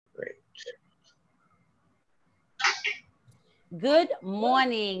Good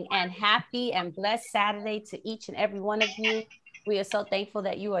morning and happy and blessed Saturday to each and every one of you. We are so thankful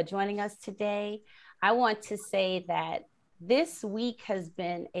that you are joining us today. I want to say that this week has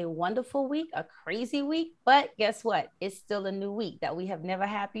been a wonderful week, a crazy week, but guess what? It's still a new week that we have never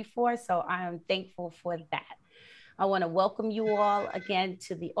had before. So I am thankful for that. I want to welcome you all again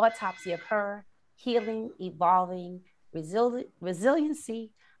to the Autopsy of Her Healing, Evolving,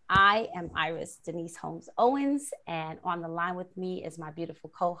 Resiliency. I am Iris Denise Holmes Owens, and on the line with me is my beautiful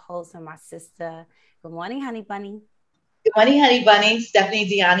co host and my sister. Good morning, Honey Bunny. Good morning, Honey Bunny. Stephanie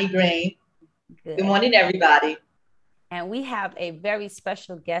Deani Green. Good Good. morning, everybody. And we have a very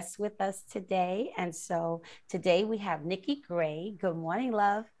special guest with us today. And so today we have Nikki Gray. Good morning,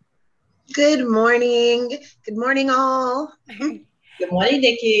 love. Good morning. Good morning, all. Good morning,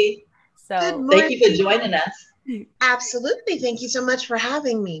 Nikki. Good So Thank morning. you for joining us. Absolutely. Thank you so much for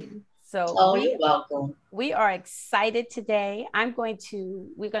having me. so Oh, we you're welcome. we are excited today.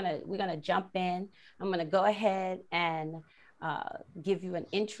 We're gonna jump in. I'm gonna go ahead and give you an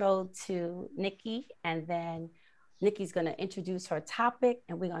intro to Nikki, and then Nikki's gonna introduce her topic,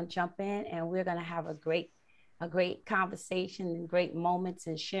 and we're gonna jump in, and we're gonna have a great conversation and great moments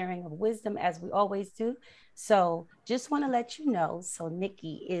and sharing of wisdom as we always do. So just want to let you know. So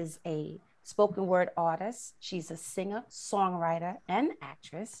Nikki is a spoken word artist. She's a singer, songwriter, and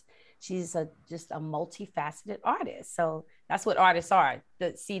actress. She's just a multifaceted artist. So that's what artists are.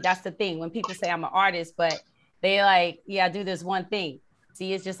 See, that's the thing. When people say I'm an artist, but they like, yeah, I do this one thing.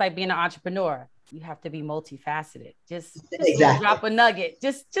 See, it's just like being an entrepreneur. You have to be multifaceted. Just a little Exactly. drop a nugget.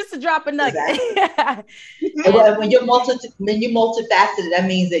 Just a drop a nugget. Exactly. And And when you're multifaceted, that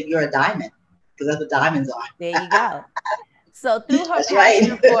means that you're a diamond, because that's what diamonds are. there you go. So, through her That's right.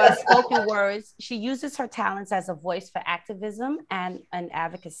 passion for spoken words, she uses her talents as a voice for activism and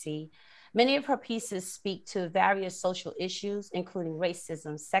advocacy. Many of her pieces speak to various social issues, including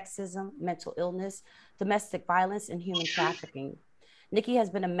racism, sexism, mental illness, domestic violence, and human trafficking. Nikki has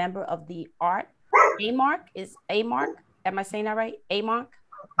been a member of the Art AMARC. Is AMARC? Am I saying that right? AMARC?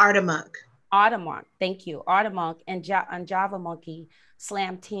 Artemonk. Audemars, thank you, Audemars and Java Monkey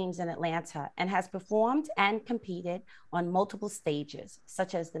Slam teams in Atlanta and has performed and competed on multiple stages,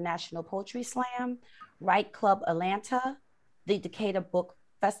 such as the National Poetry Slam, Write Club Atlanta, the Decatur Book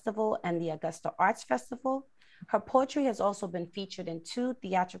Festival, and the Augusta Arts Festival. Her poetry has also been featured in two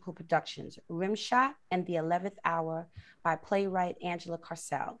theatrical productions, Rimshot and The 11th Hour by playwright Angela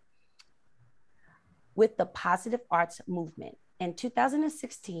Carcel with the Positive Arts Movement. In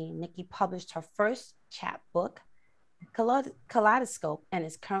 2016, Nikki published her first chapbook, Kaleidoscope, and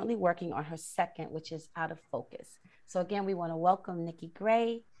is currently working on her second, which is Out of Focus. So again, we want to welcome Nikki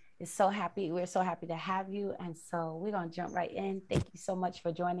Gray. We're so happy to have you. And so we're going to jump right in. Thank you so much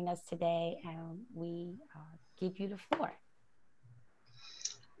for joining us today. And we give you the floor.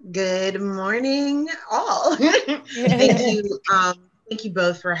 Good morning, all. Thank you. Thank you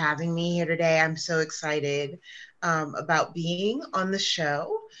both for having me here today. I'm so excited about being on the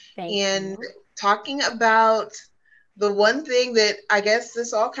show Thank and you. talking about the one thing that I guess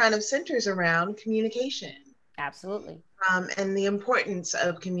this all kind of centers around communication. Absolutely. And the importance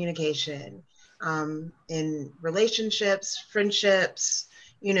of communication in relationships, friendships,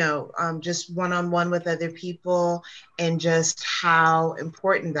 just one on one with other people, and just how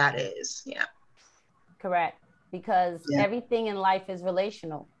important that is. Yeah. Correct. Because Yeah, everything in life is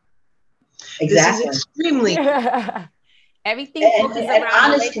relational. This is exactly. extremely Everything focuses And around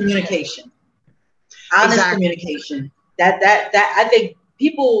honest relationship. communication. Honest exactly. communication. That I think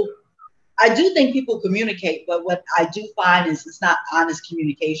people. I do think people communicate, but what I do find is it's not honest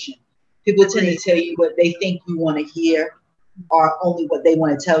communication. People tend to Agreed. tell you what they think you want to hear, or only what they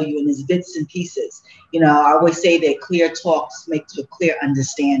want to tell you, and it's bits and pieces. I always say that clear talks make to a clear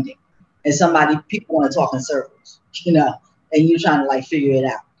understanding. And people want to talk in circles, and you're trying to like figure it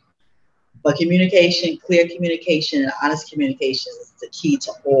out. But communication, clear communication, and honest communication is the key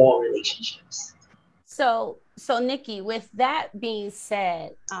to all relationships. So Nikki, with that being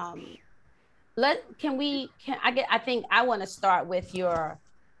said, let can we can I get I think I want to start with your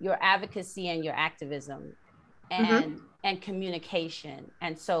advocacy and your activism Hmm. and communication.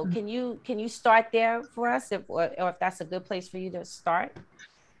 And so can you start there for us or if that's a good place for you to start?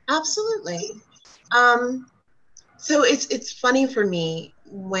 Absolutely. Um, so it's funny for me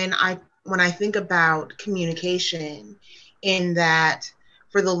when I think about communication, in that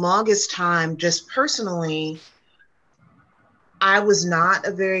for the longest time, just personally, I was not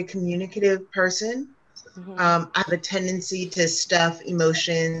a very communicative person. Mm-hmm. I have a tendency to stuff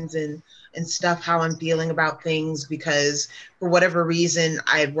emotions and and stuff how I'm feeling about things, because for whatever reason,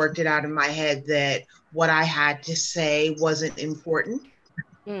 I had worked it out in my head that what I had to say wasn't important.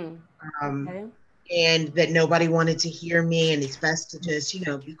 Okay. And that nobody wanted to hear me, and it's best to just,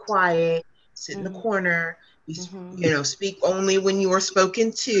 be quiet, sit in the corner, speak only when you are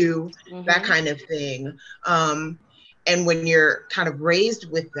spoken to, that kind of thing. And when you're kind of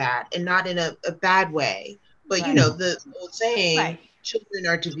raised with that, and not in a bad way, but the old saying, children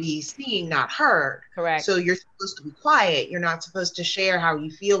are to be seen, not heard. Correct. So you're supposed to be quiet. You're not supposed to share how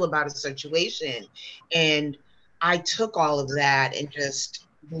you feel about a situation. And I took all of that and just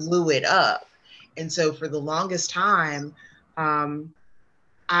blew it up. And so for the longest time,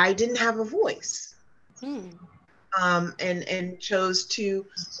 I didn't have a voice, and chose to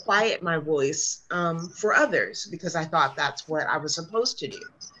quiet my voice for others, because I thought that's what I was supposed to do.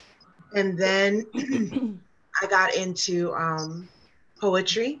 And then I got into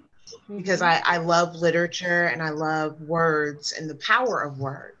poetry, because I love literature and I love words and the power of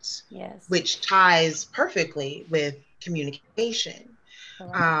words, yes, which ties perfectly with communication.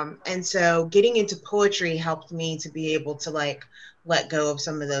 And so getting into poetry helped me to be able to let go of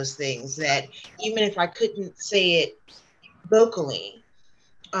some of those things that even if I couldn't say it vocally,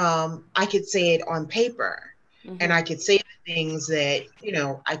 I could say it on paper, and I could say the things that,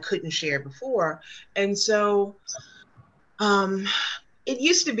 I couldn't share before. And so, it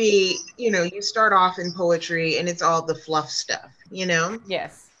used to be, you start off in poetry and it's all the fluff stuff,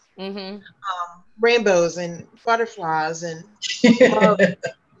 yes, rainbows and butterflies and love is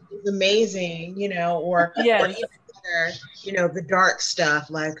amazing, or yes, even better, the dark stuff,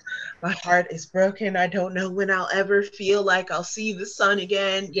 like my heart is broken. I don't know when I'll ever feel like I'll see the sun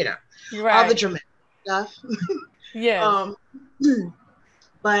again, all the dramatic stuff. yes,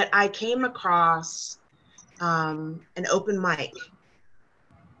 But I came across an open mic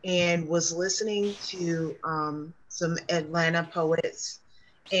and was listening to some Atlanta poets,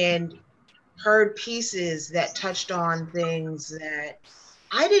 and heard pieces that touched on things that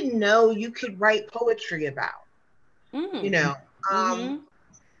I didn't know you could write poetry about, and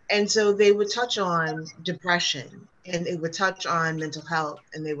so they would touch on depression, and they would touch on mental health,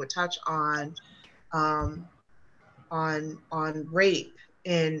 and they would touch um, on rape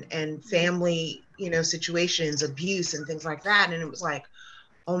and family, situations, abuse and things like that. And it was like,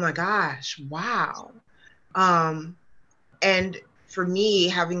 oh my gosh, wow. And for me,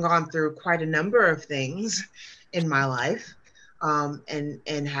 having gone through quite a number of things in my life,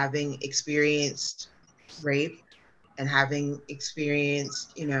 and having experienced rape, and having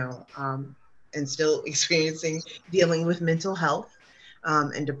experienced, and still experiencing dealing with mental health,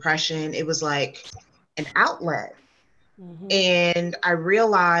 and depression, it was like an outlet. And I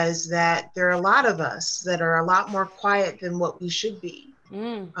realized that there are a lot of us that are a lot more quiet than what we should be.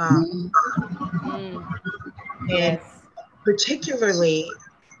 And yes, particularly,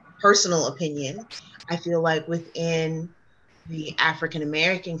 personal opinion, I feel like within the African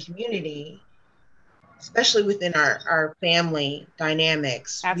American community, especially within our family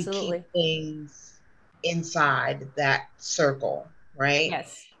dynamics, we keep absolutely, things inside that circle, right?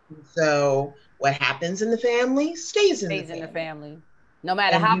 yes. So what happens in the family stays in the Stays in the family. family, no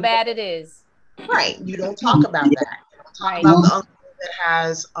matter And how bad it is. right, you don't talk about that. You don't talk Right. about the uncle that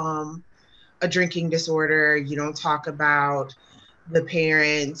has a drinking disorder. You don't talk about the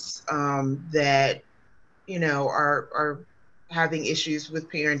parents that are having issues with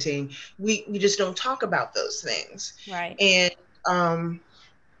parenting. We just don't talk about those things. Right. And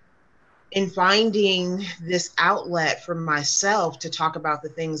in finding this outlet for myself to talk about the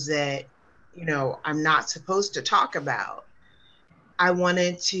things that I'm not supposed to talk about, I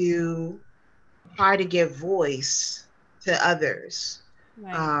wanted to try to give voice to others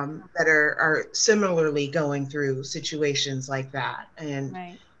Right. that are similarly going through situations like that,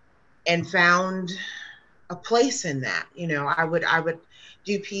 Right. and found a place in that. I would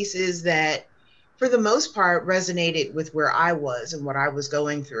do pieces that for the most part resonated with where I was and what I was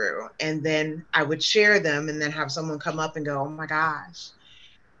going through, and then I would share them, and then have someone come up and go, oh my gosh,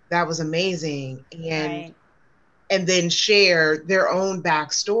 that was amazing, Right. and then share their own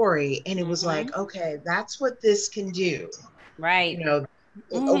backstory. And it was like, okay, that's what this can do. Right.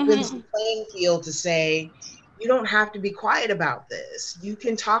 It opens the playing field to say, you don't have to be quiet about this. You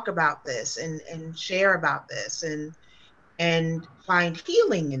can talk about this and share about this, and find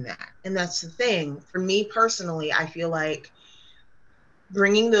healing in that. And that's the thing. For me personally, I feel like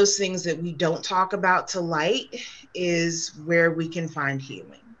bringing those things that we don't talk about to light is where we can find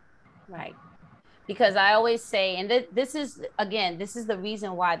healing. Right. Because I always say, and this is, again, this is the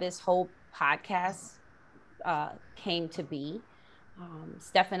reason why this whole podcast came to be.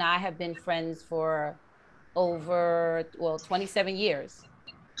 Steph and I have been friends for over, well, 27 years,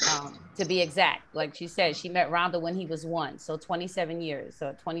 to be exact. Like she said, she met Rhonda when he was 1. So 27 years,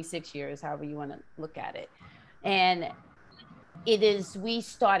 so 26 years, however you want to look at it. And we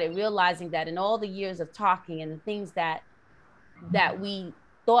started realizing that in all the years of talking and the things that we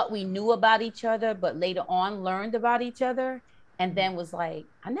thought we knew about each other, but later on learned about each other, and then was like,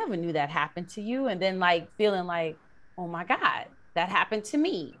 I never knew that happened to you. And then like feeling like, oh my God, that happened to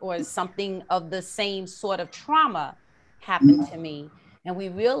me, or something of the same sort of trauma happened to me. And we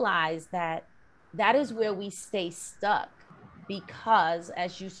realized that that is where we stay stuck, because,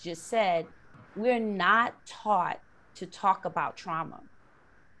 as you just said, we're not taught to talk about trauma.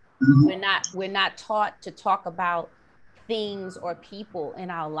 We're not taught to talk about things or people in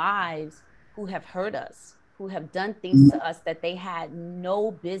our lives who have hurt us, who have done things to us that they had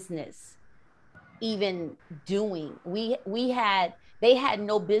no business even doing. They had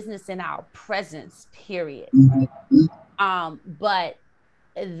no business in our presence, period. But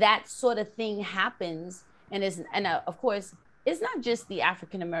that sort of thing happens, of course, it's not just the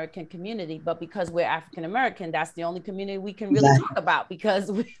African American community, but because we're African American, that's the only community we can really talk about,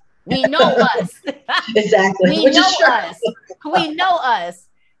 because we know us. Exactly. we know us. We know us.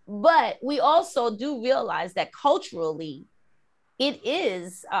 But we also do realize that culturally, it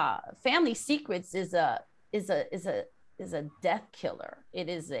is family secrets is a death killer. It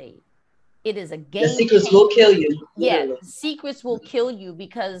is a game. The secrets will kill you. Yeah, secrets will kill you,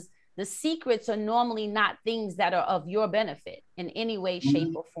 because the secrets are normally not things that are of your benefit in any way,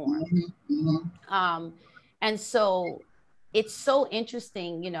 shape, or form. And so it's so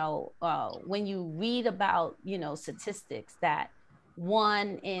interesting, when you read about, statistics that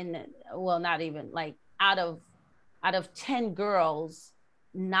not even like out of 10 girls,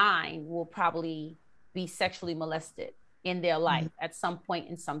 9 will probably be sexually molested in their life at some point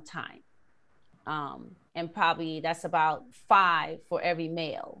in some time. And probably that's about 5 for every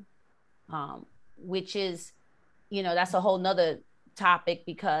male, which is, that's a whole nother topic,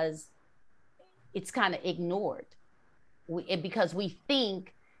 because it's kind of ignored. Because we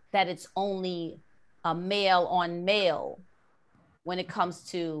think that it's only a male on male when it comes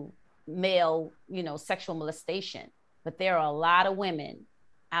to male, sexual molestation. But there are a lot of women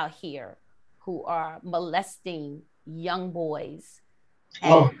out here who are molesting young boys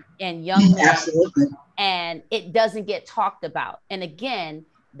and young men. Absolutely. And it doesn't get talked about. And again,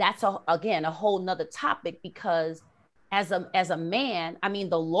 that's a whole nother topic, because as a man, I mean,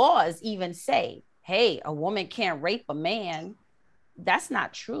 the laws even say, hey, a woman can't rape a man. That's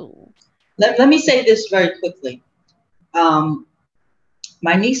not true. Let me say this very quickly.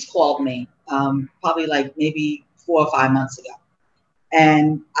 My niece called me probably like maybe 4 or 5 months ago.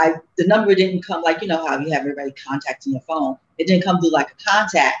 And the number didn't come, like, how you have everybody contacting your phone. It didn't come through like a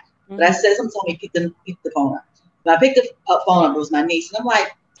contact. But I said, someone told me pick the phone up. When I picked the phone up, it was my niece. And I'm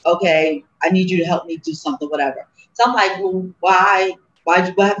like, okay, I need you to help me do something, whatever. So I'm like, well, what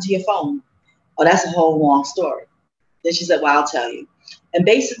happened to your phone? Oh, that's a whole long story. Then she said, well, I'll tell you. And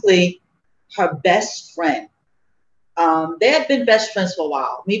basically, her best friend, they had been best friends for a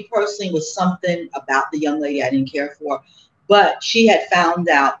while. Me personally, was something about the young lady I didn't care for. But she had found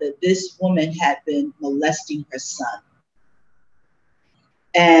out that this woman had been molesting her son.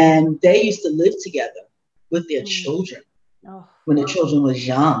 And they used to live together with their children when the children was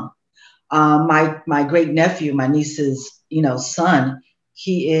young. My great nephew, my niece's, son,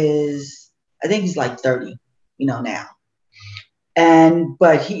 he is, I think he's like 30, now.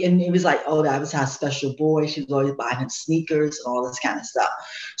 But he was like, oh, that was her special boy. She was always buying him sneakers and all this kind of stuff.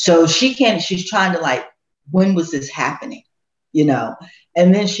 So she's trying to like, when was this happening?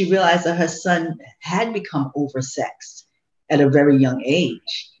 And then she realized that her son had become oversexed at a very young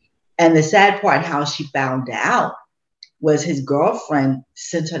age. And the sad part, how she found out, was his girlfriend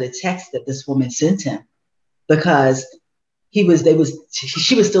sent her the text that this woman sent him, because she was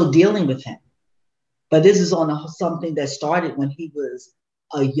still dealing with him. But this is on something that started when he was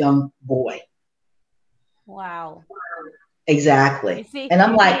a young boy. Wow. Exactly. And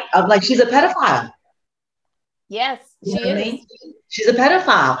I'm like, she's a pedophile. Yes, she is. I mean? She's a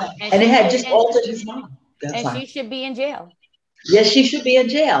pedophile. And it had just altered his mind. And she should be in jail. Yes, she should be in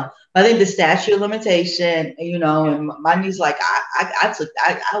jail. I think the statute of limitation, and my niece, like, I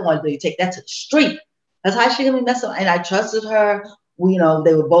wanted to take that to the street. That's how she didn't mess up. And I trusted her.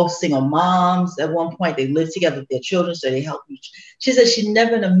 They were both single moms. At one point, they lived together with their children, so they helped each. She said she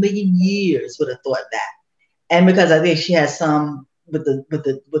never in a million years would have thought that. And because I think she had some with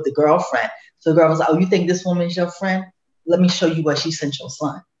the girlfriend. So the girl was like, oh, you think this woman is your friend? Let me show you what she sent your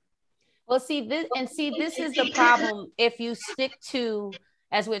son. Well, this is the problem. If you stick to,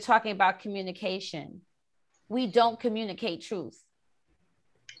 as we're talking about communication, we don't communicate truth.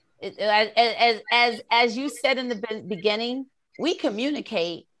 As you said in the beginning, we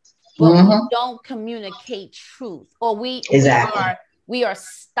communicate, but we don't communicate truth, or exactly. we are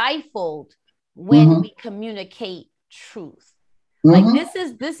stifled when we communicate truth. Like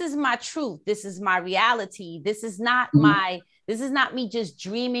this is my truth. This is my reality. This is not me just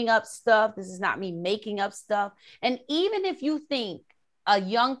dreaming up stuff. This is not me making up stuff. And even if you think a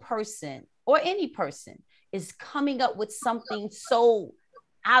young person or any person is coming up with something so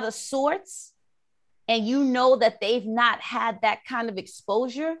out of sorts, and you know that they've not had that kind of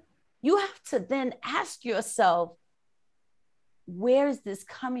exposure, you have to then ask yourself, where is this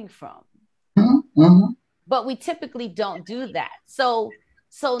coming from? But we typically don't do that. So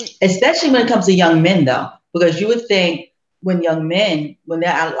especially when it comes to young men, though, because you would think when young men, when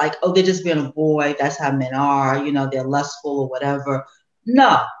they're out, like, oh, they're just being a boy, that's how men are, you know, they're lustful or whatever.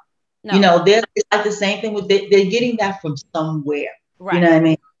 No. You know, it's like the same thing with they're getting that from somewhere. Right. You know what I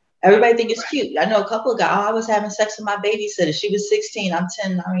mean? Everybody think it's cute. I know a couple of guys, I was having sex with my babysitter. She was 16, I'm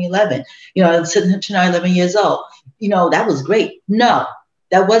 10, I'm 11. You know, 10, 11 years old. You know, that was great. No,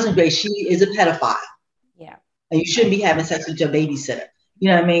 that wasn't great. She is a pedophile. Yeah. And you shouldn't be having sex with your babysitter. You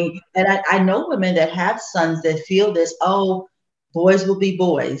know what I mean? And I know women that have sons that feel this, oh, boys will be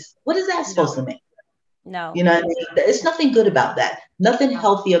boys. What is that supposed to mean? No. You know what I mean? It's nothing good about that. Nothing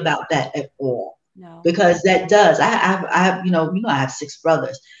healthy about that at all. No. Because that does. I have, you know, I have 6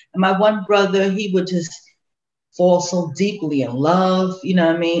 brothers. And my one brother, he would just fall so deeply in love, you know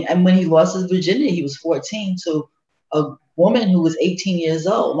what I mean? And when he lost his virginity, he was 14 to a woman who was 18 years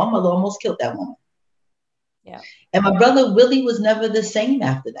old. My mother almost killed that woman. Yeah. And my brother really was never the same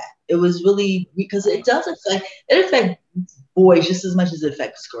after that. It was really, because it affects boys just as much as it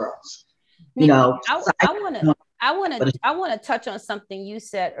affects girls. You know, I want to touch on something you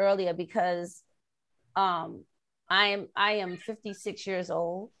said earlier, because I am 56 years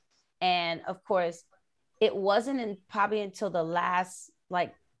old, and of course it wasn't probably until the last,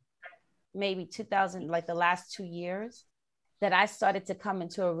 like, maybe 2000, like the last 2 years, that I started to come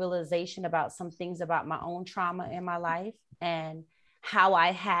into a realization about some things about my own trauma in my life and how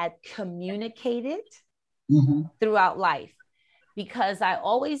I had communicated throughout life. Because I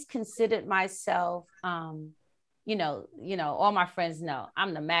always considered myself, you know, all my friends know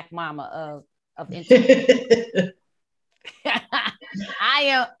I'm the Mac mama of internet.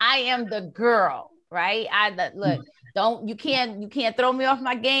 I am the girl, right? Look, you can't throw me off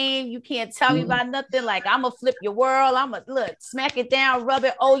my game. You can't tell me about nothing. Like, I'm gonna flip your world. I'm gonna look, smack it down, rub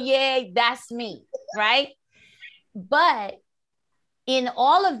it. Oh yeah, that's me, right? But in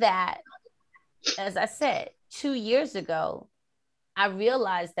all of that, as I said, 2 years ago, I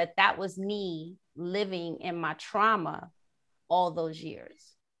realized that was me living in my trauma all those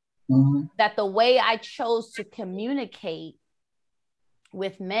years. That the way I chose to communicate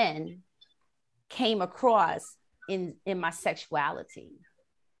with men came across in my sexuality,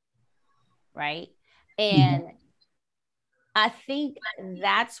 right? And I think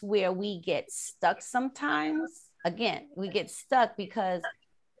that's where we get stuck sometimes. Again, we get stuck because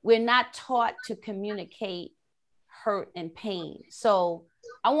we're not taught to communicate hurt and pain. So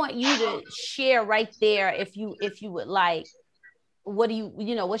I want you to share right there, if you would like, what do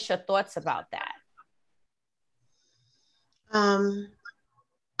what's your thoughts about that?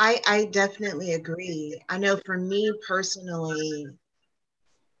 I definitely agree. I know for me personally,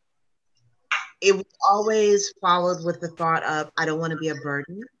 it was always followed with the thought of, I don't want to be a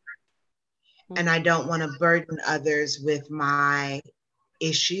burden, and I don't want to burden others with my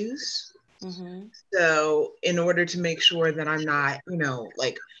issues. So in order to make sure that I'm not,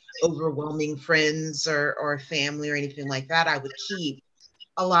 like, overwhelming friends or family or anything like that, I would keep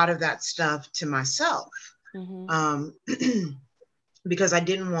a lot of that stuff to myself. Because I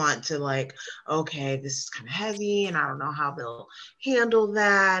didn't want to, like, okay, this is kind of heavy and I don't know how they'll handle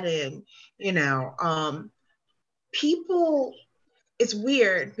that. And, people, it's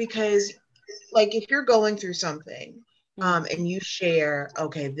weird because, like, if you're going through something, and you share,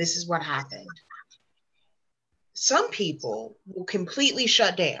 okay, this is what happened, some people will completely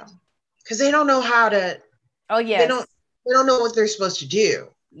shut down because they don't know how to. Oh yes. They don't know what they're supposed to do.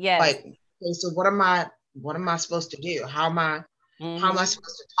 Yes. Like, okay, so what am I supposed to do? How am I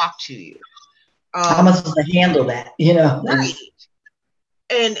supposed to talk to you? How am I supposed to handle that? Right.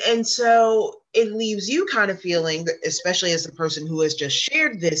 And so it leaves you kind of feeling, especially as a person who has just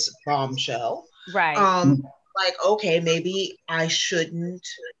shared this bombshell, right? Like, okay, maybe I shouldn't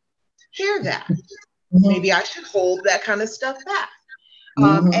share that. Maybe I should hold that kind of stuff back.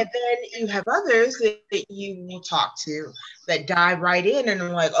 Mm-hmm. And then you have others that you will talk to that dive right in and are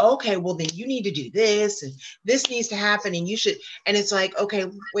like, okay, well, then you need to do this and this needs to happen and you should. And it's like, okay,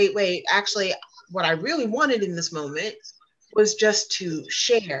 wait. Actually, what I really wanted in this moment was just to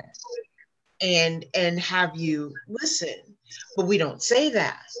share and have you listen. But we don't say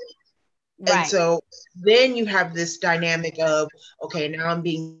that. Right. And so then you have this dynamic of, okay, now I'm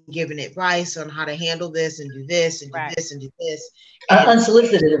being given advice on how to handle this and do this and do Right. this and do this. And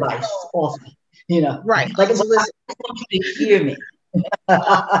Unsolicited advice, often, right. like I Unsolicited. want you to hear me.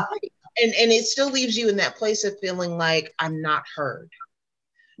 And it still leaves you in that place of feeling like I'm not heard.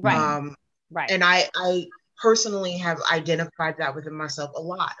 Right. Right. And I personally have identified that within myself a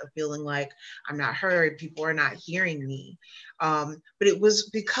lot, of feeling like I'm not heard, people are not hearing me. But it was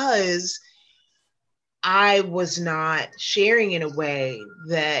because I was not sharing in a way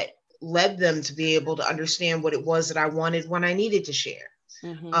that led them to be able to understand what it was that I wanted when I needed to share.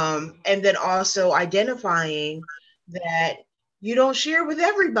 Mm-hmm. And then also identifying that you don't share with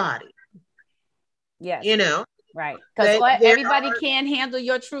everybody. Yes. You know, right. Because everybody can't handle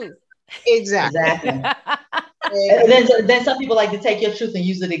your truth. Exactly. And then some people like to take your truth and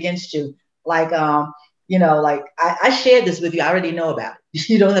use it against you. Like, like I shared this with you. I already know about it.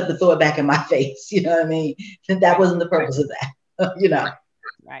 You don't have to throw it back in my face. You know what I mean? That wasn't the purpose of that.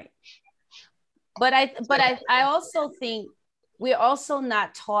 Right. But I also think we're also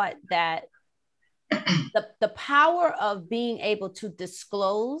not taught that the power of being able to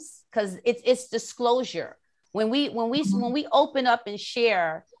disclose, because it's disclosure. When we open up and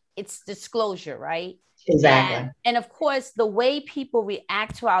share, it's disclosure, right? Exactly. And of course, the way people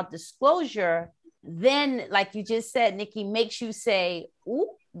react to our disclosure, then, like you just said, Nikki, makes you say, "Ooh,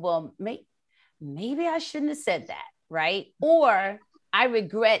 well, maybe I shouldn't have said that," right? Or I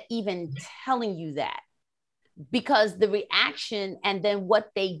regret even telling you that, because the reaction and then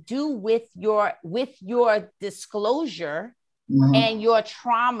what they do with your disclosure and your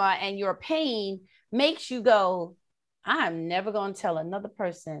trauma and your pain makes you go, I'm never going to tell another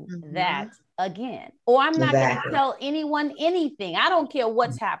person that again, or I'm not going to tell anyone anything. I don't care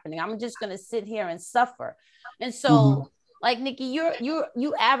what's happening. I'm just going to sit here and suffer. And so like Nikki,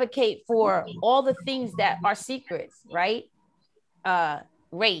 you advocate for all the things that are secrets, right?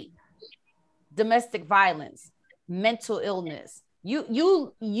 Rape, domestic violence, mental illness.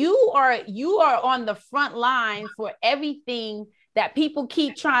 You are on the front line for everything that people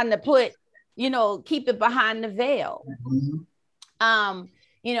keep trying to put, keep it behind the veil. I'm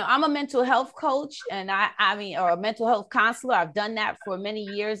a mental health coach, and or a mental health counselor. I've done that for many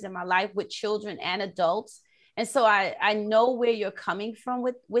years in my life with children and adults. And so I know where you're coming from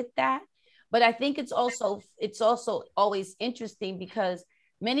with that. But I think it's also always interesting, because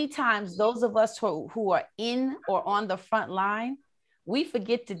many times those of us who are in or on the front line, we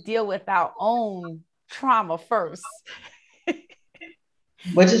forget to deal with our own trauma first.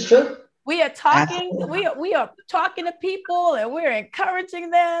 Which is true. We are talking, we are talking to people, and we're encouraging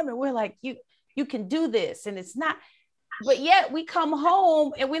them, and we're like, you can do this. And it's not, but yet we come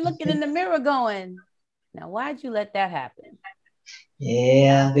home and we're looking in the mirror going, now, why'd you let that happen?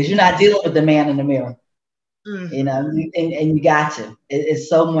 Yeah, because you're not dealing with the man in the mirror. And you got to. It's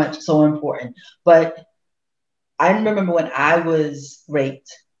so important. But I remember when I was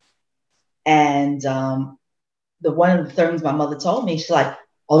raped, and one of the things my mother told me, she's like,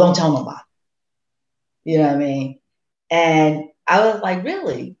 "Oh, don't tell nobody." You know what I mean? And I was like,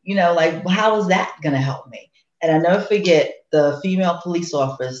 "Really? Like, how is that going to help me?" And I never forget the female police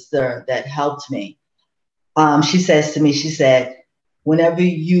officer that helped me. She says to me, she said, whenever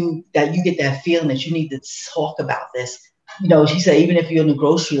you get that feeling that you need to talk about this, she said, even if you're in the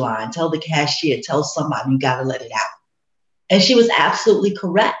grocery line, tell the cashier, tell somebody, you got to let it out. And she was absolutely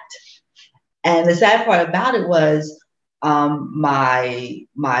correct. And the sad part about it was my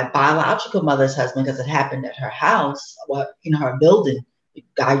biological mother's husband, because it happened at her house, in her building, the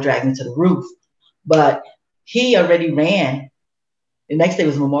guy dragged me to the roof. But he already ran. The next day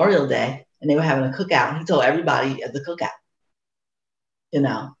was Memorial Day, and they were having a cookout. He told everybody at the cookout.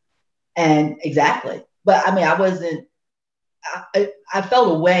 And exactly. But I mean, I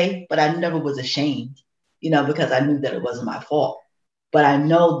felt away, but I never was ashamed, because I knew that it wasn't my fault. But I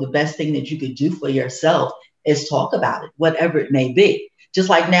know the best thing that you could do for yourself is talk about it, whatever it may be. Just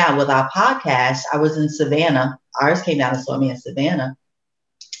like now with our podcast, I was in Savannah. Iris came down and saw me in Savannah,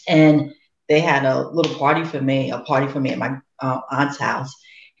 and they had a little party for me at my aunt's house.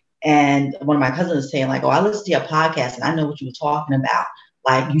 And one of my cousins was saying, like, "Oh, I listened to your podcast and I know what you were talking about.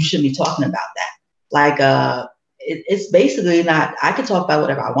 Like, you shouldn't be talking about that." Like, it's basically not, I can talk about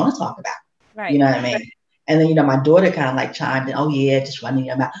whatever I want to talk about. Right. You know what I mean? And then, my daughter kind of like chimed in, oh yeah, just running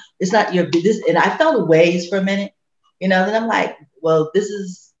your mouth. It's not your business. And I felt a ways for a minute, then I'm like, well, this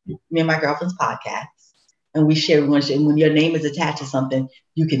is me and my girlfriend's podcast. And we want to share. When your name is attached to something,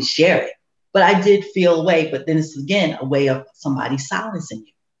 you can share it. But I did feel a way, but then it's again a way of somebody silencing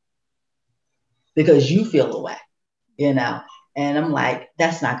you because you feel a way, And I'm like,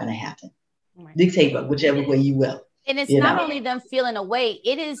 that's not going to happen. Right. Dictate whichever way you will. And it's not only them feeling away,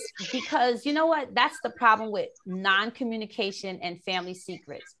 it is because you know what? That's the problem with non-communication and family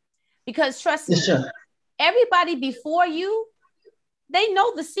secrets. Because trust me, everybody before you, they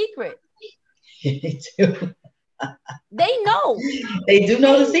know the secret. They do. They know. They do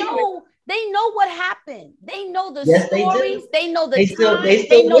know the secret. They know what happened. They know the stories. They know the time.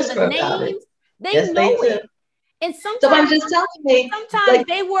 They know the names. They know it. And sometimes just telling me, sometimes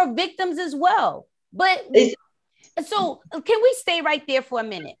they were victims as well. But so can we stay right there for a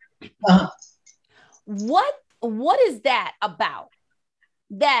minute? What is that about?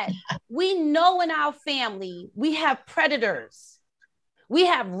 That we know in our family, we have predators, we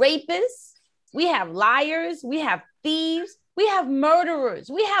have rapists, we have liars, we have thieves, we have murderers,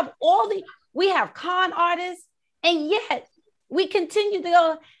 we have con artists, and yet we continue to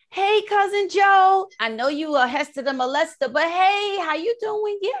go, hey, cousin Joe, I know you are Hester the molester, but hey, how you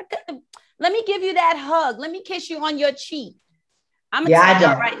doing? Yeah, let me give you that hug. Let me kiss you on your cheek. I'm gonna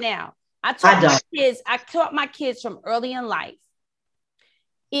tell you right now. I taught my kids from early in life.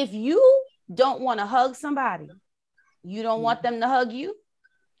 If you don't want to hug somebody, you don't want them to hug you,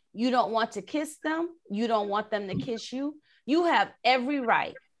 you don't want to kiss them, you don't want them to kiss you, you have every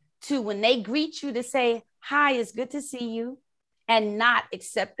right to, when they greet you, to say, hi, it's good to see you, and not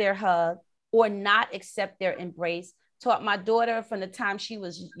accept their hug or not accept their embrace. Taught my daughter from the time she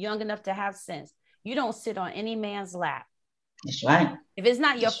was young enough to have sense. You don't sit on any man's lap. That's right. If it's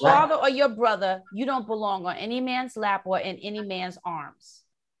not your father or your brother, you don't belong on any man's lap or in any man's arms.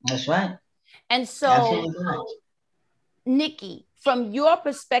 That's right. And so, Nikki, from your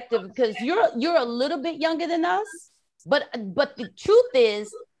perspective, because you're a little bit younger than us, but the truth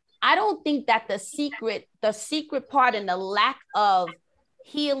is, I don't think that the secret part and the lack of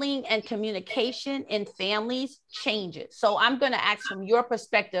healing and communication in families changes. So I'm going to ask from your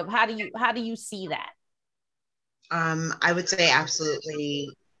perspective, how do you see that? I would say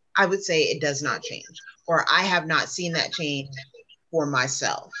absolutely. I would say it does not change, or I have not seen that change for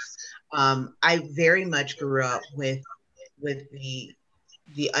myself. I very much grew up with the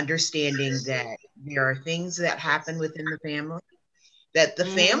understanding that there are things that happen within the family that the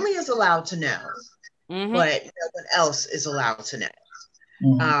family is allowed to know, but no one else is allowed to know.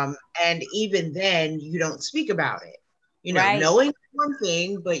 And even then, you don't speak about it. Knowing one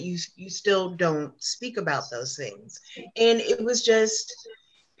thing, but you still don't speak about those things. And it was just,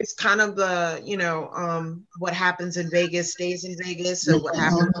 it's kind of the, what happens in Vegas stays in Vegas. So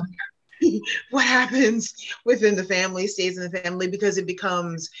what happens within the family stays in the family, because it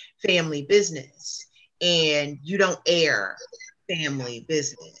becomes family business, and you don't air family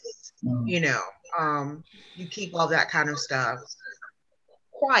business. You keep all that kind of stuff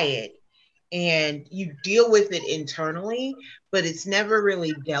quiet, and you deal with it internally, but it's never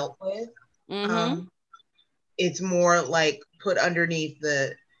really dealt with. It's more like put underneath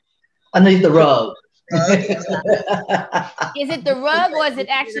the rug. Is it the rug, or is it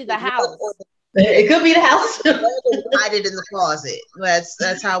actually the house? It could be the house. Hide it in the closet.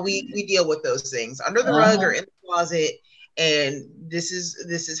 That's how we deal with those things, under the rug or in the closet. And this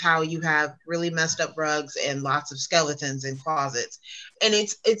is how you have really messed up rugs and lots of skeletons in closets. And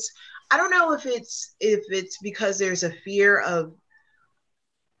it's I don't know if it's because there's a fear of,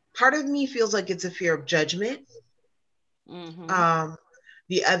 part of me feels like it's a fear of judgment.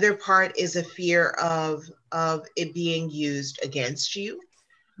 The other part is a fear of it being used against you.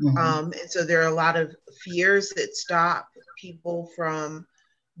 And so there are a lot of fears that stop people from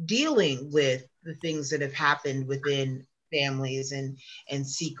dealing with the things that have happened within families and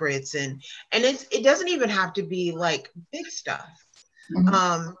secrets, and it doesn't even have to be like big stuff.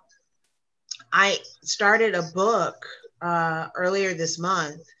 I started a book earlier this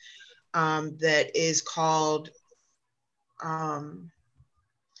month that is called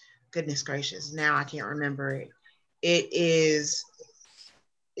goodness gracious, now I can't remember it. It's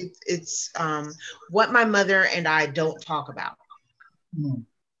What My Mother and I Don't Talk About.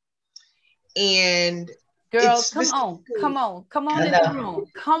 And girls, come on in the room.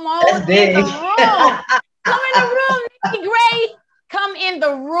 Come on That's big. in the room. Come in the room, Nikki Gray. Come in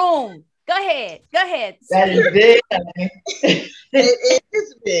the room. Go ahead. That is big. It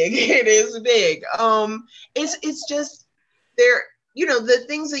is big. It is big. It's just there. the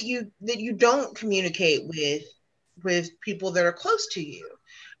things that you don't communicate with people that are close to you.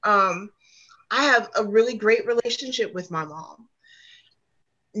 I have a really great relationship with my mom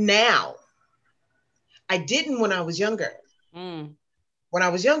now. I didn't when I was younger. Mm. When I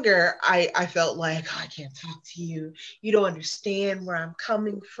was younger, I felt like, oh, I can't talk to you. You don't understand where I'm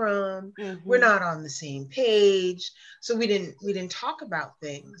coming from. We're Mm-hmm. not on the same page. So we didn't talk about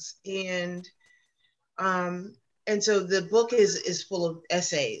things. Um, and so the book is full of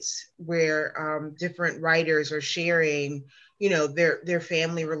essays where different writers are sharing, their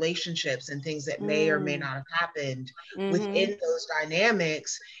family relationships and things that may or may Mm. not have happened Mm-hmm. within those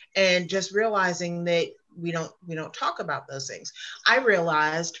dynamics, and just realizing that we don't talk about those things. I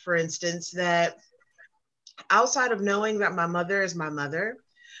realized, for instance, that outside of knowing that my mother is my mother,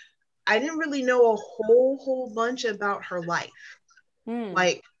 I didn't really know a whole bunch about her life. Mm.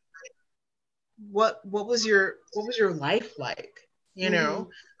 Like, what was your life like, you Mm-hmm. know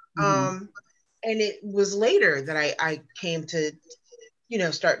Mhm. um and it was later that I came to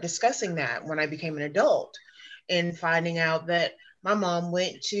start discussing that when I became an adult, and finding out that my mom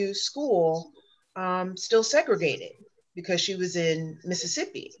went to school still segregated because she was in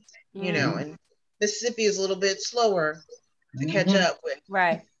Mississippi, Mm. and Mississippi is a little bit slower to catch Mhm. up with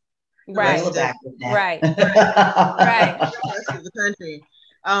Right. the Yeah, a Right. little rest of backward now. Right. right, Right. the rest of the country.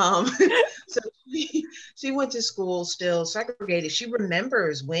 Um, so she went to school still segregated. She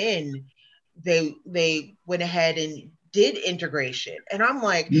remembers when they went ahead and did integration. And I'm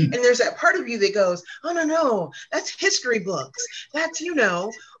like, Mm. and there's that part of you that goes, oh no, that's history books. That's,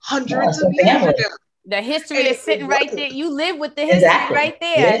 No, hundreds it's of the years family. ago. The history And is it sitting right there. wasn't. You live with the history Exactly. right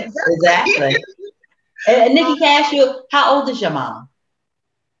there. Yeah, Exactly. exactly. And Nikki, can I ask you, how old is your mom?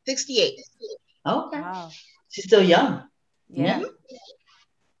 68. Okay. Wow. She's still young. Yeah. Yeah. Mhm.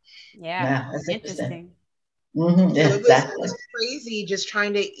 Yeah. Yeah, that's interesting. Interesting. Yeah, So it exactly. was crazy just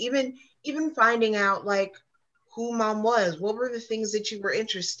trying to even finding out, like, who mom was, what were the things that you were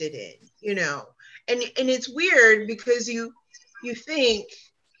interested in, and it's weird because you think,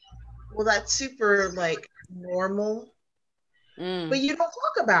 well, that's super, like, normal, but Mm. you don't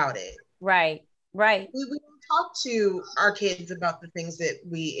talk about it. Right. Right. We don't talk to our kids about the things that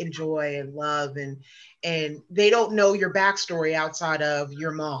we enjoy and love, and they don't know your backstory outside of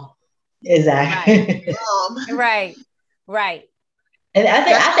your mom. Right. Exactly. Mom. Right. Right. And I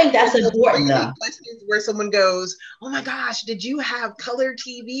think That's I why think there's that's those important crazy though. questions where someone goes, "Oh my gosh, did you have color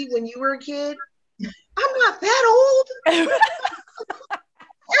TV when you were a kid?" I'm not that old.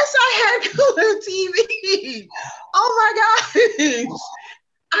 Yes, I had color TV. Oh my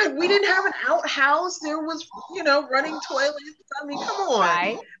gosh. We didn't have an outhouse. There was, running toilets. I mean, come on.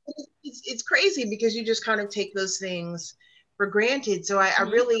 Right. It's crazy because you just kind of take those things for granted. So I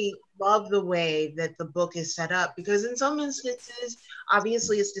Mhm. really love the way that the book is set up, because in some instances,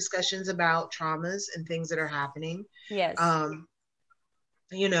 obviously, it's discussions about traumas and things that are happening. Yes. Um,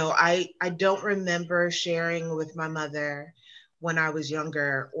 I don't remember sharing with my mother when I was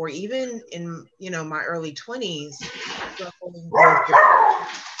younger, or even in, my early 20s, struggling with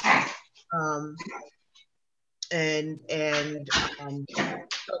depression, um, and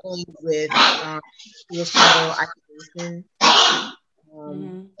struggling with suicidal ideation,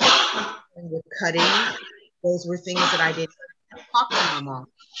 um, Mm-hmm. and with cutting. Those were things that I didn't talk to my mom,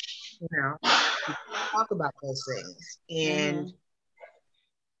 you know, talk about those things. And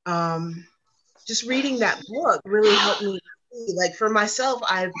Mm-hmm. um, just reading that book really helped me see, like, for myself,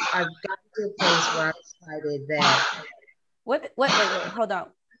 I've gotten to a place where I've decided that What wait, hold on.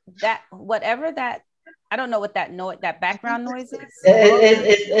 That whatever that I don't know what that noise that I think background that's noise my is. dog.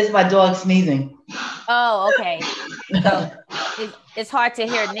 It's my dog sneezing. Oh, okay. So So it's hard to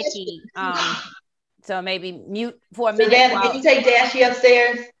hear Nikki. So maybe mute for a minute Danny, can while you take Dashy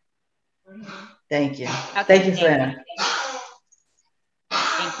upstairs? Thank you. Thank okay, you, thank you. Serena.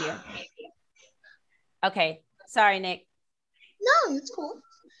 Thank you. Okay. Sorry, Nick. No, it's cool.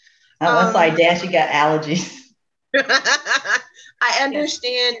 I'm sorry, Um, Dashy got allergies. I Yes.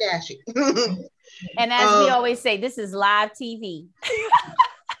 understand, Dashie. And as we um, always say, this is live TV.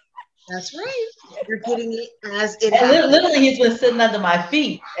 that's right. You're getting it as it And happens. literally, he's been sitting under my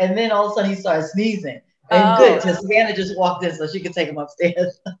feet, and then all of a sudden he started sneezing. And good, Oh, because Savannah just walked in, so she could take him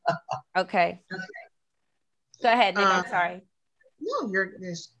upstairs. okay. Go ahead, Nick. Um, I'm sorry. no, you're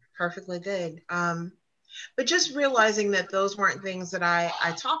just perfectly good. But just realizing that those weren't things that I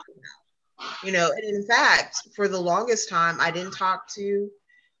talked about, and in fact, for the longest time, I didn't talk to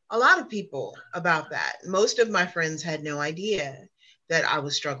a lot of people about that. Most of my friends had no idea that I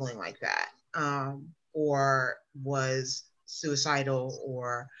was struggling like that, or was suicidal,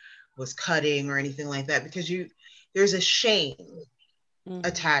 or was cutting, or anything like that, because there's a shame.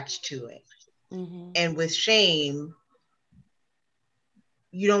 attached to it. Mm-hmm. And with shame,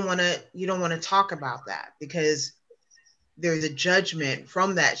 you don't want to talk about that because there's a judgment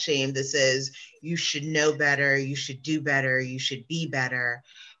from that shame that says you should know better, you should do better, you should be better.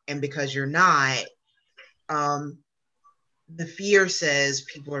 And because you're not, um, the fear says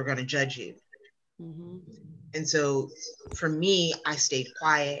people are going to judge you. Mm-hmm. And so for me, I stayed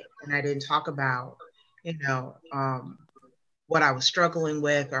quiet and I didn't talk about, you know, what I was struggling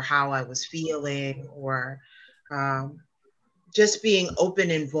with or how I was feeling or um, just being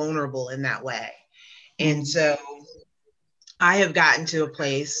open and vulnerable in that way. And so I have gotten to a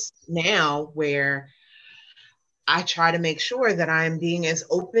place now where I try to make sure that I'm being as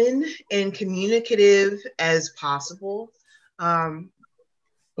open and communicative as possible. Um,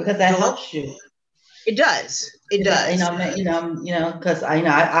 Because that don't, helps you. it does. It You know, does. because I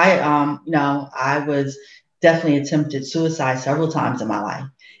was definitely attempted suicide several times in my life,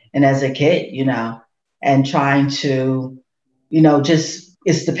 and as a kid, and trying to, just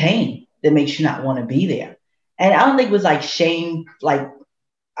it's the pain that makes you not want to be there, and I don't think it was like shame, like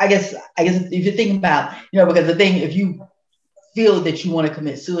I guess if you're thinking about, because the thing, if you feel that you want to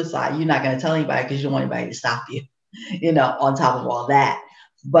commit suicide, you're not going to tell anybody because you don't want anybody to stop you, on top of all that.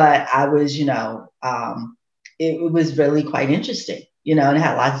 But I was, it was really quite interesting, and it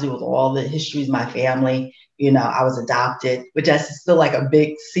had a lot to do with all the histories of my family. I was adopted, which I still like a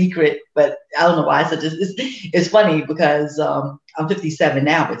big secret, but I don't know why. It's funny because I'm 57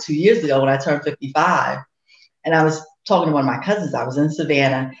 now, but 2 years ago when I turned 55, and I was talking to one of my cousins, I was in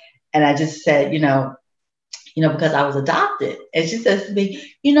Savannah, and I just said, because I was adopted. And she says to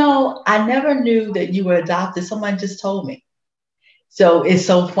me, I never knew that you were adopted. Someone just told me. So it's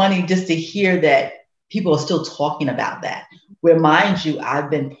so funny just to hear that people are still talking about that. Where, mind you, I've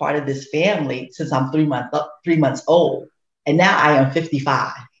been part of this family since I'm 3 months old, and now I am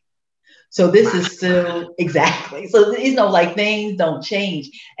 55. So this is still exactly. So like things don't change,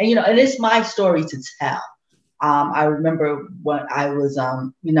 and it's my story to tell. I remember when I was, I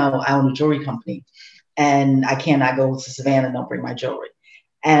own a jewelry company, and I cannot go to Savannah and don't bring my jewelry.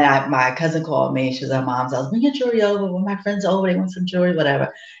 And my cousin called me. She was at mom's house. Bring your jewelry over. When my friends over, they want some jewelry,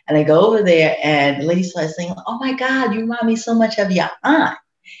 whatever. And I go over there, and the lady started saying, "Oh my God, you remind me so much of your aunt."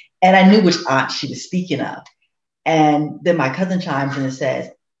 And I knew which aunt she was speaking of. And then my cousin chimes in and says,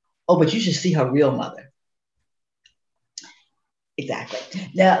 "Oh, but you should see her real mother." Exactly.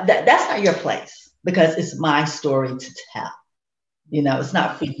 Now that's not your place because it's my story to tell. It's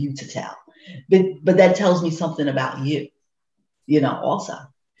not for you to tell. But that tells me something about you, also.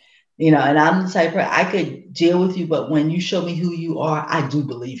 And I'm the type of person, I could deal with you, but when you show me who you are, I do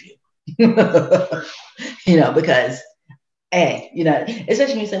believe you. Because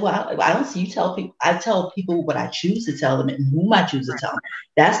especially when you say, well, I don't see you tell people. I tell people what I choose to tell them and whom I choose to tell them.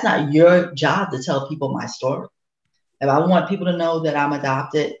 That's not your job to tell people my story. If I want people to know that I'm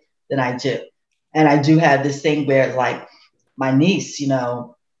adopted, then I do. And I do have this thing where, like, my niece, when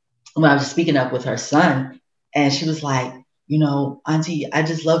I was speaking up with her son, and she was like, Auntie, I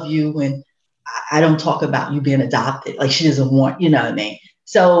just love you, and I don't talk about you being adopted. Like, she doesn't want, you know what I mean?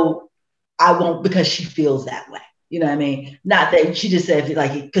 So I won't, because she feels that way. You know what I mean? Not that she just said,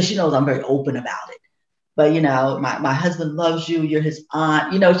 like, because she knows I'm very open about it. But, my husband loves you. You're his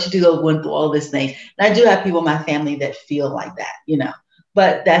aunt. She went through all this things. And I do have people in my family that feel like that.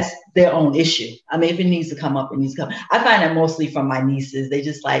 But that's their own issue. I mean, if it needs to come up, it needs to come. I find that mostly from my nieces. They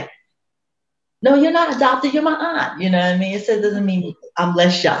just like, no, you're not adopted. You're my aunt. You know what I mean? It doesn't mean I'm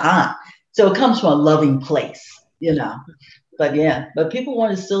less your aunt. So it comes from a loving place. But yeah, but people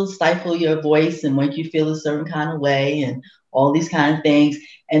want to still stifle your voice and make you feel a certain kind of way and all these kind of things.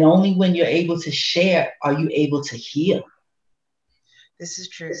 And only when you're able to share are you able to heal. This is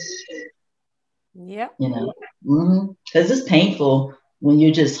true. Yeah. Because it's painful when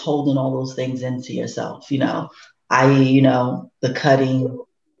you're just holding all those things into yourself. I.e., the cutting,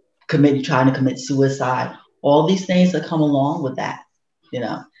 trying to commit suicide, all these things that come along with that.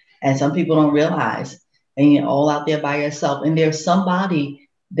 And some people don't realize, and you're all out there by yourself. And there's somebody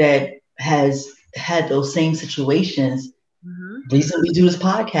that has had those same situations. Mm-hmm. Reason we do this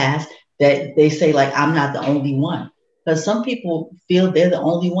podcast, that they say, like, I'm not the only one. Because some people feel they're the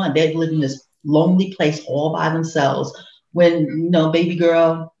only one. They live in this lonely place all by themselves. When, baby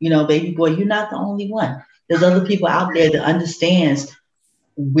girl, baby boy, you're not the only one. There's other people out there that understands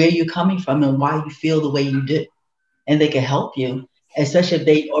where you're coming from and why you feel the way you do. And they can help you, especially if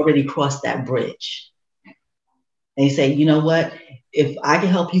they already crossed that bridge. They say, you know what? If I can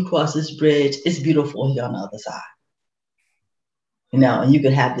help you cross this bridge, it's beautiful here on the other side. And you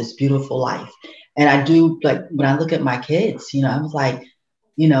could have this beautiful life. And I do, like, when I look at my kids, I was like,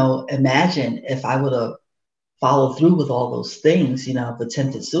 imagine if I would have followed through with all those things, of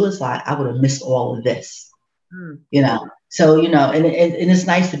attempted suicide, I would have missed all of this, Mm. So, and it's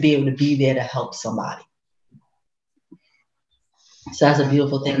nice to be able to be there to help somebody. So that's a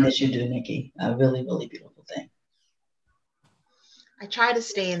beautiful thing that you do, Nikki. A really, really beautiful thing. I try to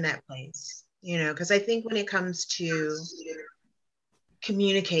stay in that place, because I think when it comes to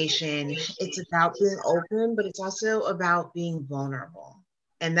communication, it's about being open, but it's also about being vulnerable.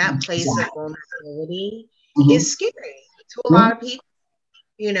 And that place of vulnerability is scary to a lot of people.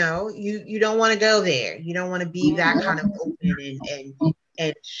 You don't want to go there. You don't want to be that kind of open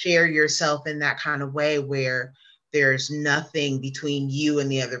and share yourself in that kind of way where there's nothing between you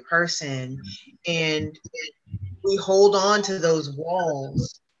and the other person. And we hold on to those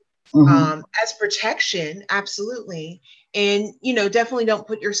walls as protection, absolutely. And, definitely don't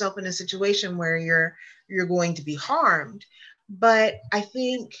put yourself in a situation where you're going to be harmed. But I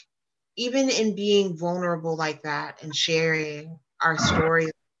think even in being vulnerable like that and sharing our stories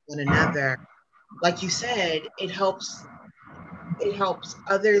with one another, like you said, it helps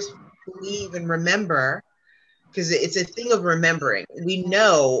others believe and remember, because it's a thing of remembering. We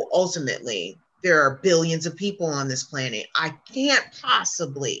know ultimately there are billions of people on this planet. I can't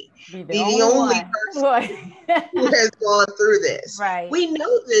possibly be the only person who has gone through this. Right. We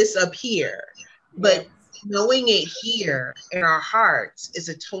know this up here, but knowing it here in our hearts is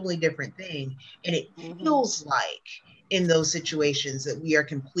a totally different thing. And it feels like in those situations that we are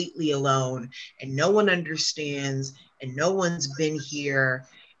completely alone and no one understands and no one's been here.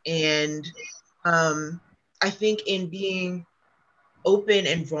 And I think in being open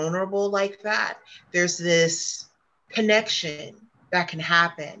and vulnerable like that, there's this connection that can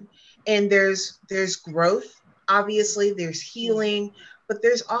happen. And there's growth, obviously, there's healing, but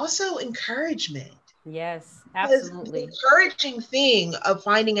there's also encouragement. Yes, absolutely. The encouraging thing of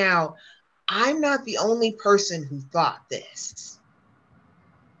finding out I'm not the only person who thought this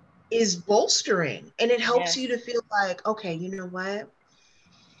is bolstering. And it helps you to feel like, okay, you know what?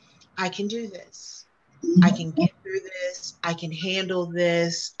 I can do this. I can get through this. I can handle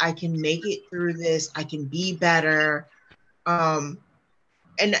this. I can make it through this. I can be better. And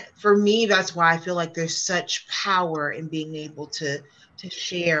for me, that's why I feel like there's such power in being able to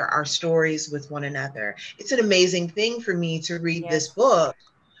share our stories with one another. It's an amazing thing for me to read this book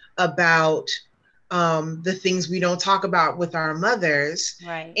about the things we don't talk about with our mothers.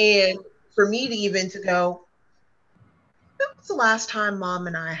 Right. And for me to even to go, when was the last time Mom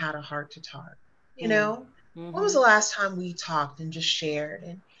and I had a heart to talk? When was the last time we talked and just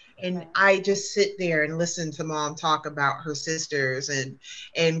shared? And I just sit there and listen to Mom talk about her sisters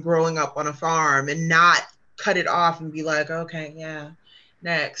and growing up on a farm and not cut it off and be like, okay, yeah,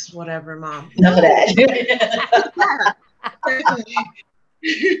 next, whatever, Mom. Enough of that.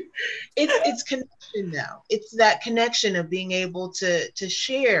 It's connection though. It's that connection of being able to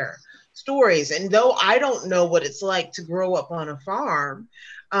share stories. And though I don't know what it's like to grow up on a farm,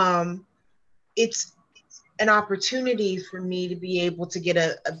 it's an opportunity for me to be able to get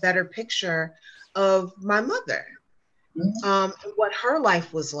a better picture of my mother, and what her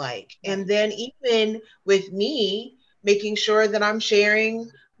life was like. And then even with me, making sure that I'm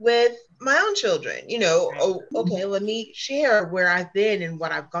sharing with my own children, okay, let me share where I've been and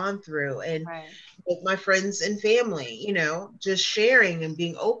what I've gone through. And with my friends and family, just sharing and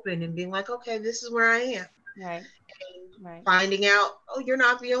being open and being like, okay, this is where I am. Right. And finding out, oh, you're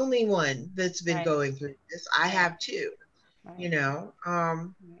not the only one that's been going through this. I have too,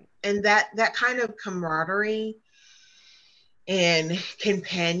 and that kind of camaraderie and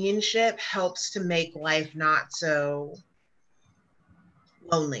companionship helps to make life not so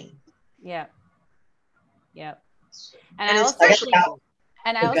lonely. Yep. And I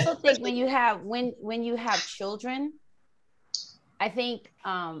also think when you have children, I think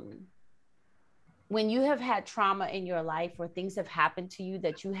when you have had trauma in your life or things have happened to you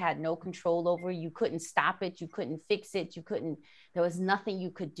that you had no control over, you couldn't stop it, you couldn't fix it, there was nothing you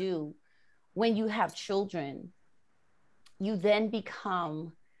could do. When you have children, you then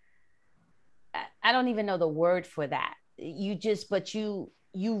become, I don't even know the word for that. You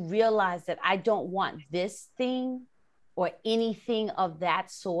realize that I don't want this thing or anything of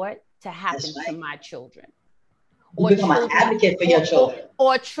that sort to happen to my children. You become an advocate for your children.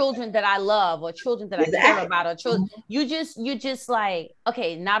 Or children that I love, or children that I care about, or children. You just like,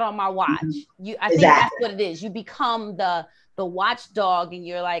 okay, not on my watch. I think that's what it is. You become the watchdog, and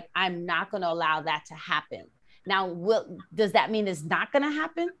you're like, I'm not going to allow that to happen. Now, does that mean it's not going to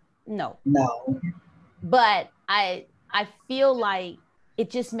happen? No. No. But I feel like it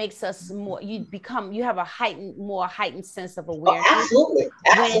just makes us more, you have a more heightened sense of Oh, awareness. absolutely.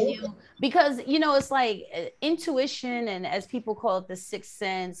 Because, it's like intuition, and as people call it, the sixth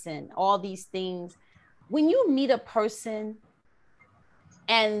sense and all these things. When you meet a person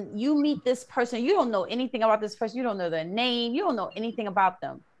and you meet this person, you don't know anything about this person. You don't know their name. You don't know anything about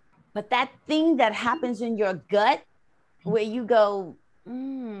them. But that thing that happens in your gut where you go,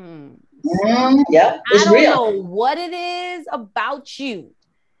 yeah, it's I don't real. know what it is about you,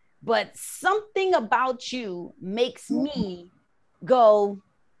 but something about you makes me go,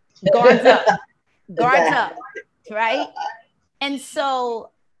 guards up, right? And so,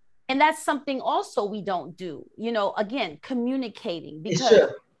 and that's something also we don't do, again, communicating,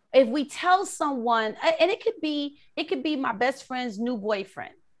 because if we tell someone, and it could be my best friend's new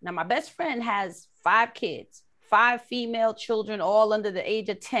boyfriend. Now, my best friend has 5 kids, 5 female children, all under the age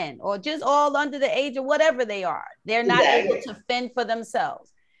of 10, or just all under the age of whatever they are. They're not able to fend for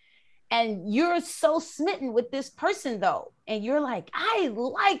themselves. And you're so smitten with this person, though. And you're like, I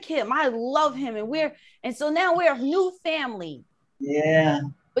like him. I love him. And so now we're a new family. Yeah.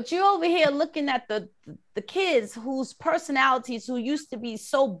 But you're over here looking at the kids whose personalities, who used to be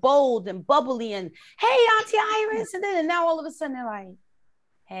so bold and bubbly and, hey, Auntie Iris. And now all of a sudden they're like,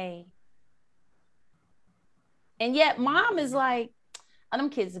 hey. And yet mom is like, oh, them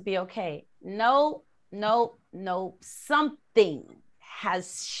kids will be okay. No. Something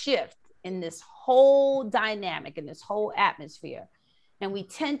has shifted in this whole dynamic, in this whole atmosphere. And we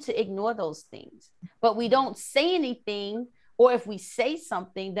tend to ignore those things, but we don't say anything. Or if we say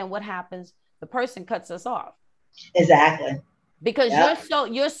something, then what happens? The person cuts us off. Exactly. Because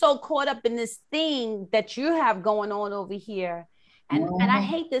you're so caught up in this thing that you have going on over here. And I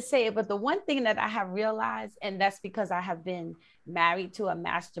hate to say it, but the one thing that I have realized, and that's because I have been married to a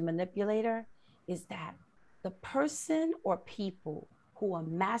master manipulator, is that the person or people who are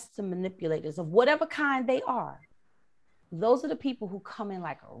master manipulators of whatever kind they are, those are the people who come in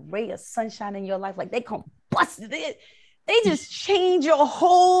like a ray of sunshine in your life. Like they come busted in. They just change your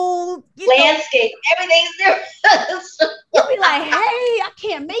whole landscape. Everything's different. You'll be like, hey, I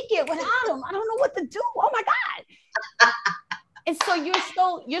can't make it without them. I don't know what to do. Oh my God. And so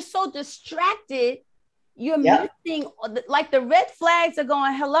you're so distracted. You're missing, like the red flags are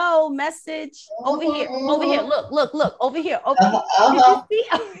going, hello, message over here, look, over here.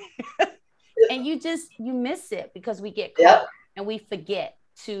 And you miss it because we get caught and we forget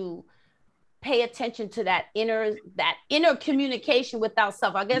to pay attention to that inner communication with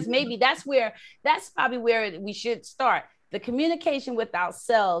ourselves. I guess maybe that's probably where we should start, the communication with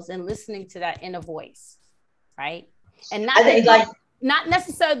ourselves and listening to that inner voice, right? And not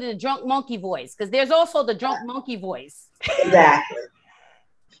necessarily the drunk monkey voice, because there's also the drunk monkey voice. Exactly.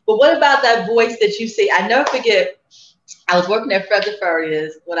 But what about that voice that you see? I never forget, I was working at Frederick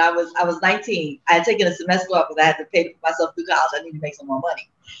Furriers when I was 19. I had taken a semester off because I had to pay for myself through college. I needed to make some more money.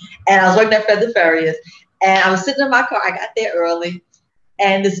 And I was working at Frederick Furriers, and I was sitting in my car. I got there early,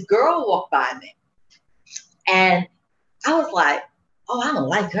 and this girl walked by me. And I was like, oh, I don't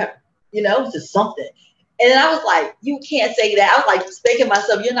like her. It's just something. And then I was like, you can't say that. I was like thinking to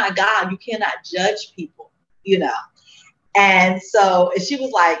myself, you're not God. You cannot judge people, And so, and she was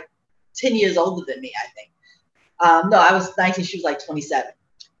like 10 years older than me, I think. No, I was 19. She was like 27.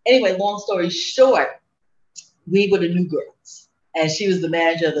 Anyway, long story short, we were the new girls. And she was the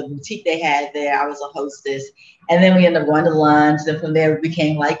manager of the boutique they had there. I was a hostess. And then we ended up going to lunch. And from there, we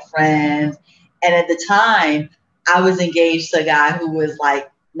became like friends. And at the time, I was engaged to a guy who was like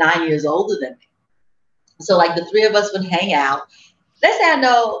 9 years older than me. So like the three of us would hang out. Let's say I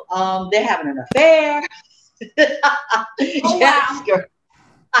know they're having an affair. Oh, wow.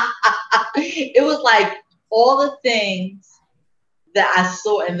 It was like all the things that I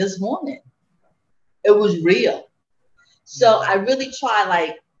saw in this woman. It was real. So I really try,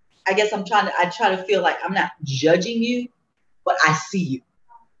 I try to feel like I'm not judging you, but I see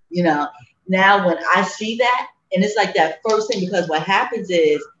you. Now when I see that, and it's like that first thing, because what happens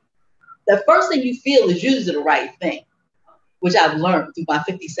is, the first thing you feel is usually the right thing, which I've learned through my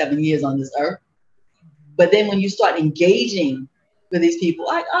 57 years on this earth. But then when you start engaging with these people,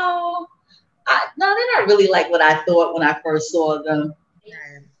 like, oh, no, they're not really like what I thought when I first saw them.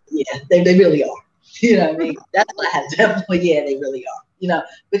 Yeah, they really are. You know what I mean? That's what I have definitely. Yeah, they really are.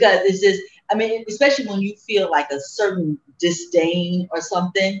 Because it's just, especially when you feel like a certain disdain or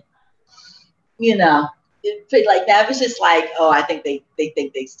something, like that, it's just like, oh, I think they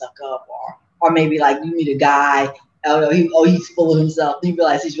think they stuck up, or maybe like you meet a guy, he's full of himself. You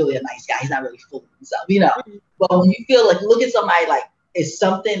realize he's really a nice guy. He's not really full of himself, But when you feel like, look at somebody like it's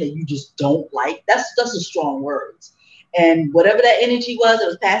something that you just don't like, that's a strong words. And whatever that energy was that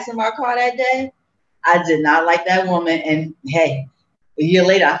was passing my car that day, I did not like that woman. And hey, a year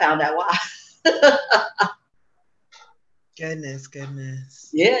later, I found out why. Goodness, goodness.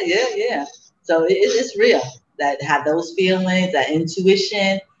 Yeah. So it's real that had those feelings, that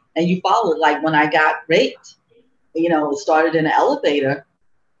intuition, and you follow it. Like when I got raped, it started in an elevator,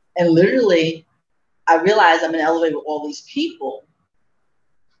 and literally, I realized I'm in an elevator with all these people,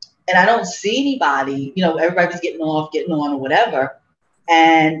 and I don't see anybody. Everybody's getting on, or whatever.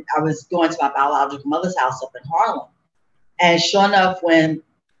 And I was going to my biological mother's house up in Harlem, and sure enough, when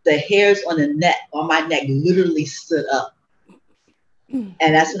the hairs on my neck, literally stood up. And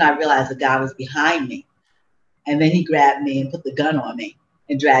that's when I realized the guy was behind me. And then he grabbed me and put the gun on me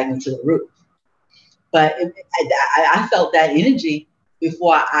and dragged me to the roof. But I felt that energy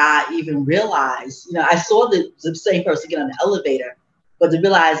before I even realized. I saw the same person get on the elevator, but to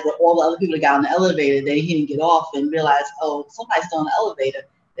realize that all the other people that got on the elevator, he didn't get off and realize, oh, somebody's still on the elevator.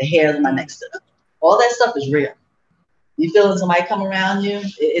 The hairs on my neck stood up. All that stuff is real. You feeling somebody come around you,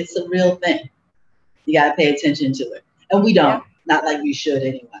 it's a real thing. You got to pay attention to it. And we don't. Not like we should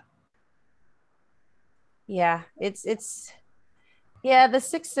anyway. Yeah, it's the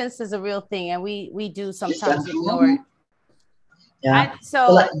sixth sense is a real thing, and we do sometimes ignore it. Yeah.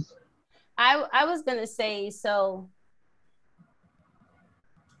 I was gonna say, so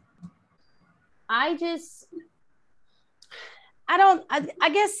I guess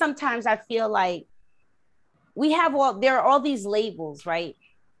sometimes I feel like there are all these labels, right?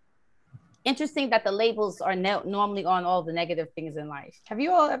 Interesting that the labels are normally on all the negative things in life. Have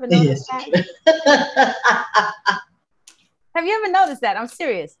you all ever noticed that? Have you ever noticed that? I'm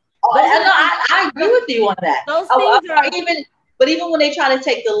serious. I agree with you on that. Those things are even when they try to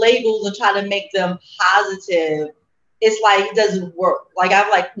take the labels and try to make them positive, it's like it doesn't work. Like I'm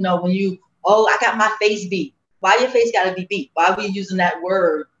like, no, when I got my face beat. Why your face gotta be beat? Why are we using that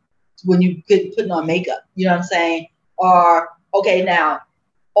word when you could putting on makeup? You know what I'm saying? Or okay, now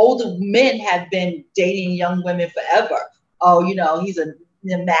older men have been dating young women forever. Oh, he's a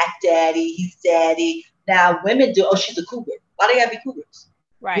Mac daddy, he's daddy. Now women do, she's a cougar. Why they gotta be cougars?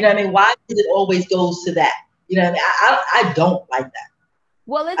 Right. You know what I mean? Why does it always goes to that? You know what I mean? I don't like that.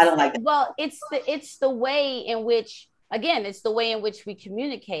 Well, I don't like that. Well, it's the way in which, again, it's the way in which we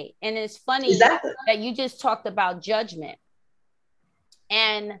communicate. And it's funny that you just talked about judgment.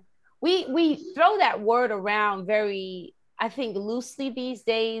 And we throw that word around very, I think, loosely these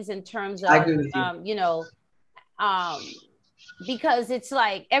days in terms of, I agree with you. Because it's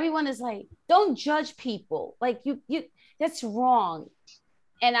like, everyone is like, don't judge people. Like you that's wrong.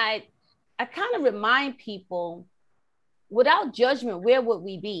 And I kind of remind people, without judgment, where would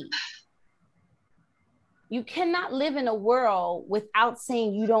we be? You cannot live in a world without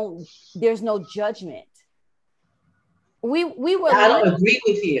saying there's no judgment. I don't agree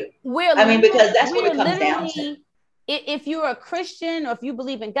with you. Because that's what it comes down to. If you're a Christian, or if you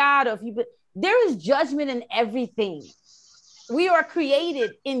believe in God, there is judgment in everything. We are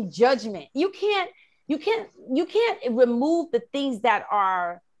created in judgment. You can't remove the things that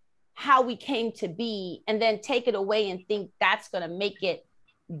are how we came to be and then take it away and think that's going to make it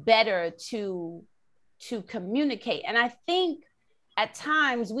better to communicate. And I think at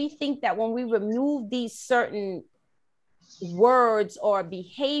times we think that when we remove these certain words or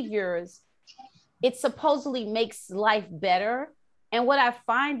behaviors, it supposedly makes life better. And what I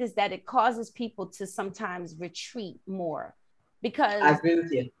find is that it causes people to sometimes retreat more, because I agree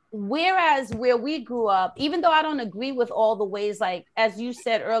with you. Whereas where we grew up, even though I don't agree with all the ways, like, as you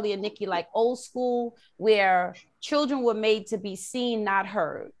said earlier, Nikki, like old school, where children were made to be seen, not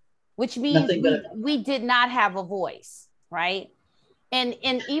heard, which means we did not have a voice, right? And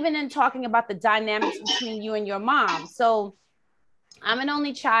even in talking about the dynamics between you and your mom. So I'm an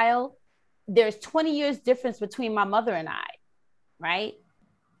only child. There's 20 years difference between my mother and I, right?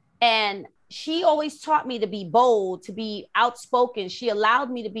 And she always taught me to be bold, to be outspoken. She allowed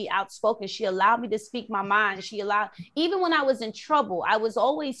me to be outspoken. She allowed me to speak my mind. Even when I was in trouble, I was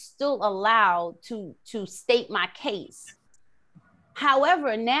always still allowed to state my case.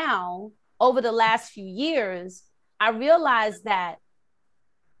 However, now, over the last few years, I realized that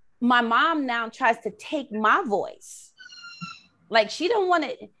my mom now tries to take my voice. Like, she don't want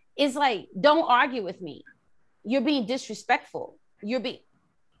to, it's like, don't argue with me. You're being disrespectful.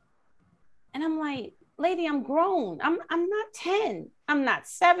 And I'm like, lady, I'm grown. I'm not 10. I'm not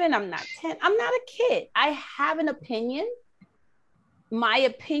 7. I'm not 10. I'm not a kid. I have an opinion. My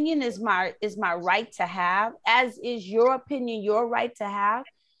opinion is my right to have, as is your opinion, your right to have.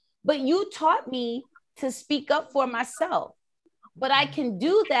 But you taught me to speak up for myself. But I can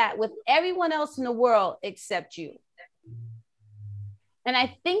do that with everyone else in the world except you. And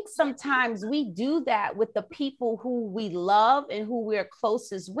I think sometimes we do that with the people who we love and who we're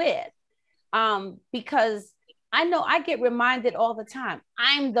closest with. Because I know I get reminded all the time,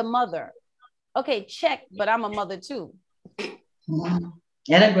 I'm the mother. Okay, check, but I'm a mother too. Mm-hmm.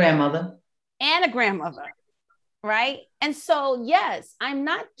 And a grandmother. And a grandmother, right? And so, yes, I'm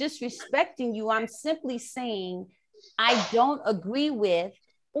not disrespecting you. I'm simply saying I don't agree with,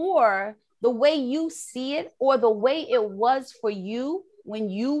 or the way you see it, or the way it was for you when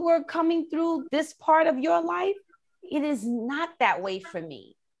you were coming through this part of your life, it is not that way for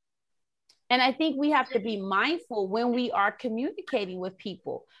me. And I think we have to be mindful when we are communicating with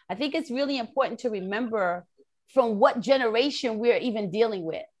people. I think it's really important to remember from what generation we're even dealing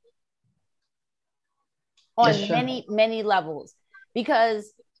with on many levels.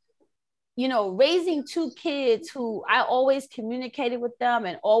 Because, you know, raising two kids who I always communicated with them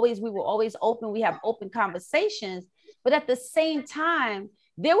and we were always open, we have open conversations. But at the same time,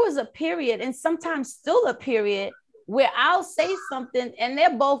 there was a period, and sometimes still a period, where I'll say something and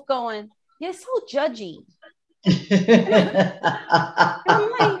they're both going, you're so judgy. And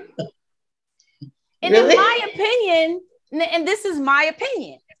I'm like, and really? In my opinion, and this is my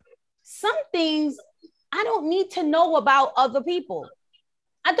opinion, some things I don't need to know about other people.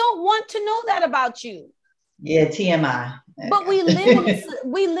 I don't want to know that about you. Yeah, TMI. But we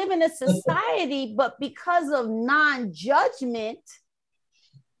live in a society, but because of non-judgment,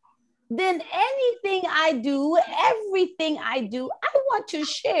 then anything I do, everything I do, I want to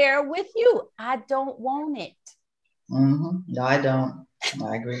share with you. I don't want it. Mm-hmm. No, I don't.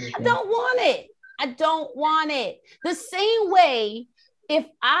 I agree with you. I don't want it. I don't want it. The same way, if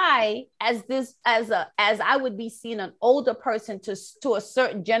I, as I would be seeing an older person to a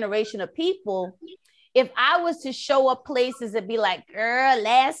certain generation of people, if I was to show up places and be like, girl,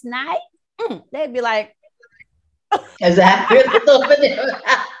 last night, they'd be like, exactly.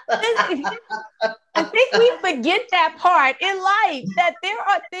 I think we forget that part in life, that there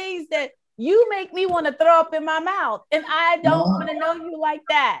are things that you make me want to throw up in my mouth, and I don't want to know you like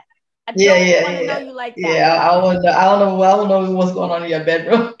that. I don't want to know you like that. Yeah, I don't know what's going on in your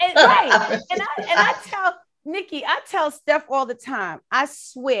bedroom. Right. And I tell Nikki, I tell Steph all the time, I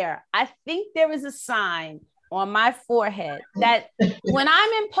swear, I think there is a sign on my forehead that when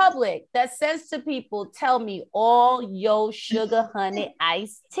I'm in public that says to people, tell me all your sugar honey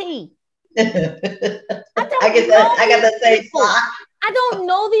iced tea. I got the same thought. I don't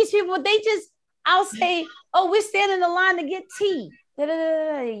know these people. I'll say, oh, we're standing in the line to get tea.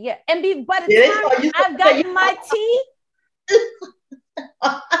 Yeah. And by the time I've gotten my tea,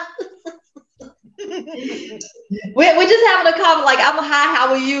 we're just having a comment like, I'm hi, how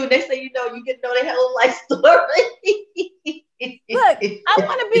are you? Next thing you know, you get to know their whole life story. Look, I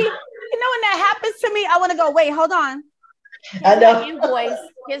want to be, when that happens to me, I want to go, wait, hold on. I know. Invoice.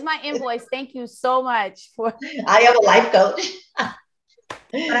 Here's my invoice. Thank you so much for. I am a life coach.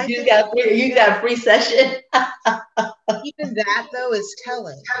 You got a free session. Even that though is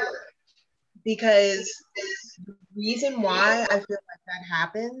telling, because the reason why I feel like that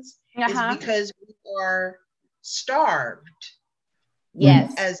happens is because we are starved.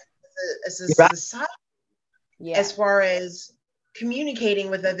 Yes. As a society, as far as communicating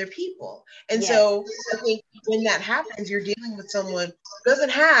with other people. And so I think when that happens, you're dealing with someone who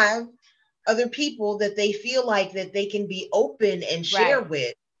doesn't have other people that they feel like that they can be open and share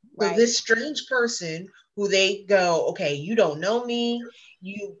with. So this strange person who they go, okay, you don't know me,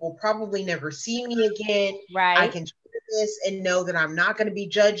 you will probably never see me again. Right. I can share this and know that I'm not going to be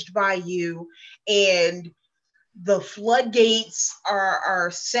judged by you. And the floodgates are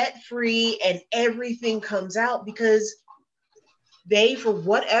set free and everything comes out because they, for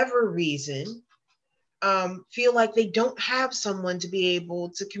whatever reason, feel like they don't have someone to be able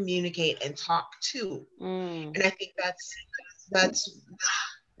to communicate and talk to. And I think that's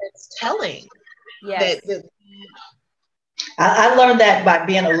telling. Yes. I learned that by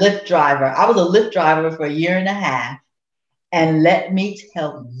being a Lyft driver. I was a Lyft driver for a year and a half, and let me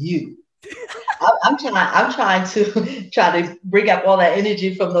tell you, I'm trying to bring up all that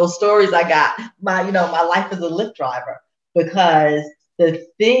energy from those stories I got. My life as a Lyft driver, because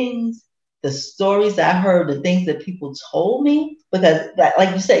the stories I heard, the things that people told me, because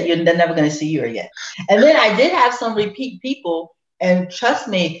like you said, they're never going to see you again. And then I did have some repeat people, and trust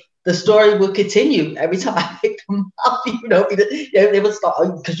me, the story would continue every time I picked them up, they would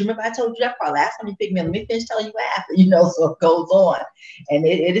start, because remember I told you that part last time you picked me up, let me finish telling you after, so it goes on. And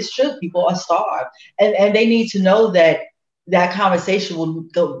it is true, people are starved. And they need to know that conversation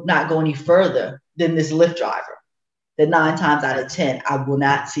will not go any further than this Lyft driver. That 9 times out of 10, I will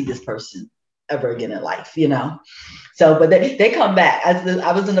not see this person ever again in life, you know. So, but they come back.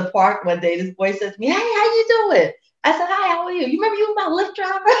 I was in the park one day. This boy says to me, "Hey, how you doing?" I said, "Hi, how are you? You remember you were my Lyft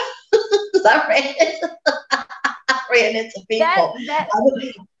driver?" I ran into people.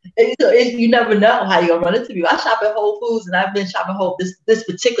 You never know how you're gonna run into people. I shop at Whole Foods, and I've been shopping This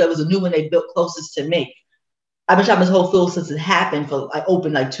particular was a new one they built closest to me. I've been shopping at Whole Foods since it happened. I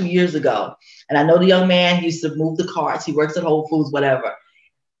opened like 2 years ago, and I know the young man. He used to move the carts. He works at Whole Foods, whatever.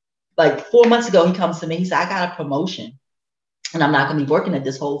 Like 4 months ago, he comes to me. He said, "I got a promotion, and I'm not going to be working at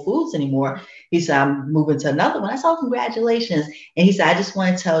this Whole Foods anymore." He said, "I'm moving to another one." I said, "Oh, congratulations." And he said, "I just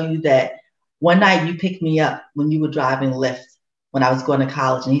want to tell you that one night you picked me up when you were driving Lyft when I was going to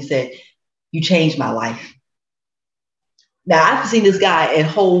college." And he said, "You changed my life." Now, I've seen this guy at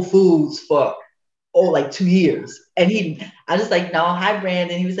Whole Foods for, like 2 years. And I just like, "No, hi,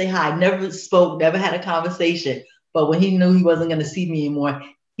 Brandon." He would say hi, never spoke, never had a conversation. But when he knew he wasn't going to see me anymore,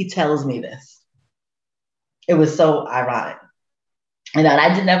 he tells me this. It was so ironic. And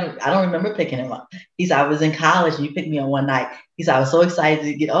I don't remember picking him up. He said, "I was in college and you picked me up one night." He said, "I was so excited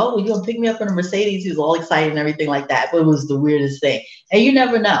to well, you're going to pick me up in a Mercedes." He was all excited and everything like that. But it was the weirdest thing. And you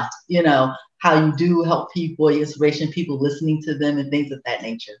never know, how you do help people, your inspiration, people listening to them and things of that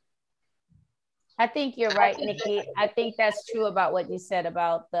nature. I think you're right, Nikki. I think that's true about what you said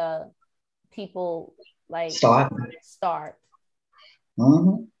about the people like start.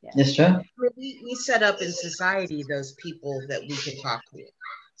 Mm-hmm. Yeah. It's true. We set up in society those people that we can talk to.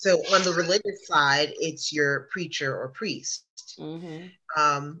 So on the religious side, it's your preacher or priest.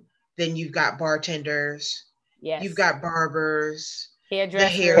 Mm-hmm. Then you've got bartenders. Yes. You've got barbers.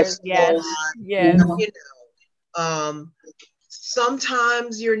 Hairdressers. Yes. Yes.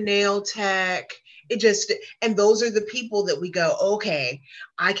 Sometimes your nail tech. And those are the people that we go, okay,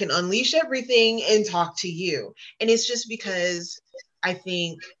 I can unleash everything and talk to you. And it's just because I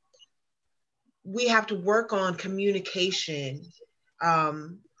think we have to work on communication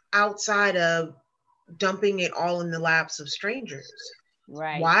outside of dumping it all in the laps of strangers.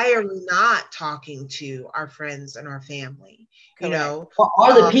 Right. Why are we not talking to our friends and our family? Correct.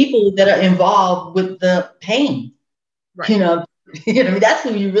 Or the people that are involved with the pain. Right. That's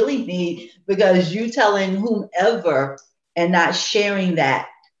who you really need, because you telling whomever and not sharing that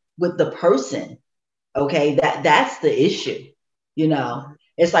with the person. Okay, that's the issue.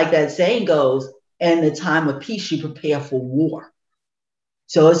 It's like that saying goes, "In the time of peace, you prepare for war."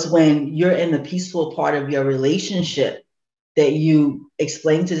 So it's when you're in the peaceful part of your relationship that you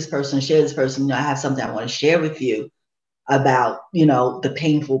explain to this person, share this person, "I have something I want to share with you about, the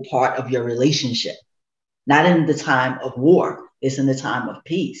painful part of your relationship." Not in the time of war, it's in the time of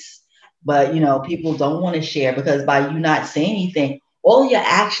peace. But, people don't want to share, because by you not saying anything, all your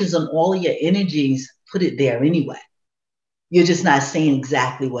actions and all your energies put it there anyway. You're just not saying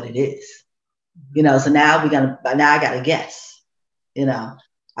exactly what it is. So now I got to guess.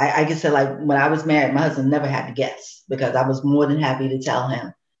 I can say, like, when I was married, my husband never had to guess, because I was more than happy to tell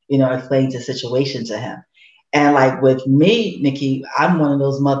him, explain the situation to him. And like with me, Nikki, I'm one of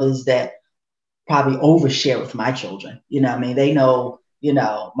those mothers that probably overshare with my children. They know,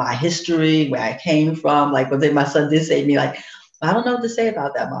 my history, where I came from. Like, one day my son did say to me, like, "I don't know what to say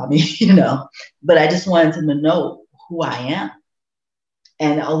about that, Mommy," but I just wanted them to know who I am.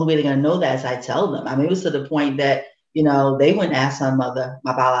 And the only way they're going to know that is I tell them. It was to the point that, they wouldn't ask my mother,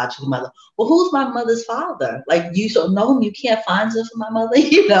 my biological mother, "Well, who's my mother's father? Like, you don't know him, you can't find him for my mother,"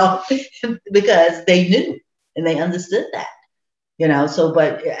 because they knew and they understood that. So,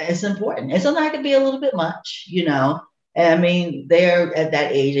 but it's important. And sometimes it can be a little bit much, and they're at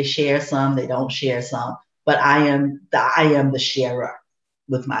that age, they share some, they don't share some, but I am the sharer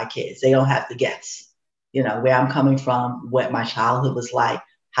with my kids. They don't have to guess, where I'm coming from, what my childhood was like,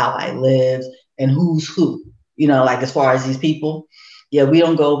 how I lived, and who's who, like, as far as these people. Yeah, we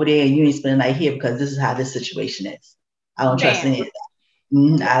don't go over there and you ain't spend the night here, because this is how this situation is. I don't trust any of that.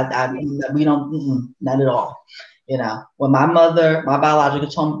 We don't, not at all. When my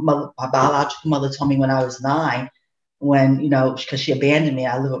biological mother told me when I was 9, when, because she abandoned me,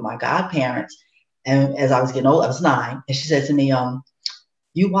 I lived with my godparents. And as I was getting old, I was 9. And she said to me,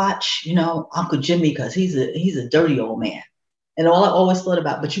 "You watch, Uncle Jimmy, because he's a dirty old man." And all I always thought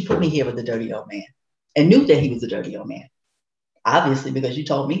about, "But you put me here with the dirty old man," and knew that he was a dirty old man, obviously, because you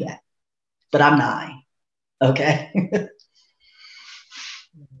told me that. But I'm 9. Okay.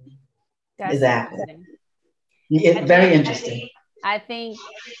 That's exactly. It's very interesting. I think,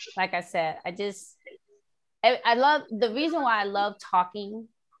 like I said, I love, the reason why I love talking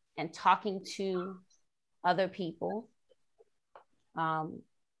to other people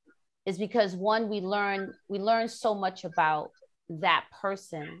is because, one, we learn so much about that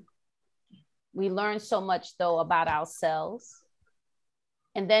person We learn so much though about ourselves.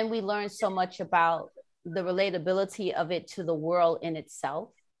 And then we learn so much about the relatability of it to the world in itself.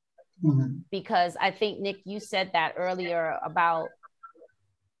 Mm-hmm. Because I think, Nick, you said that earlier about,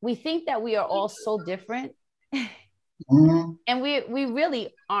 we think that we are all so different. Mm-hmm. And we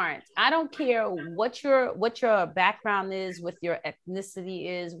really aren't. I don't care what your background is, what your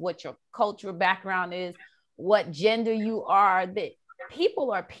ethnicity is, what your cultural background is, what gender you are, that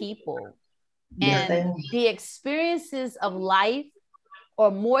people are people. Yes, and the experiences of life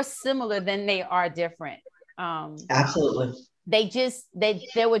are more similar than they are different. Absolutely.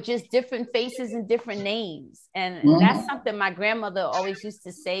 There were just different faces and different names. And mm-hmm. that's something my grandmother always used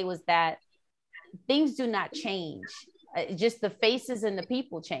to say, was that things do not change. Just the faces and the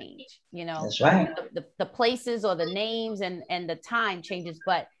people change, you know. That's right. The places or the names and the time changes,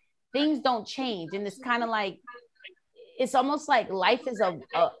 but things don't change. And it's kind of like, it's almost like life is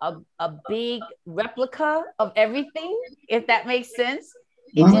a big replica of everything, if that makes sense.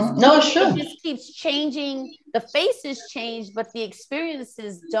 It mm-hmm. It just keeps changing. The faces change, but the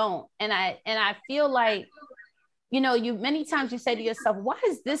experiences don't. And I feel like, you know, many times you say to yourself, why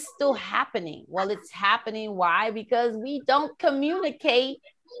is this still happening? Well, it's happening. Why? Because we don't communicate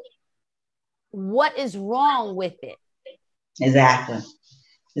what is wrong with it. Exactly.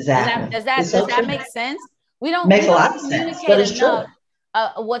 Does that make sense? We don't Makes a lot of sense, but it's true.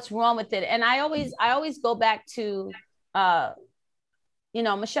 What's wrong with it? And I always go back to, you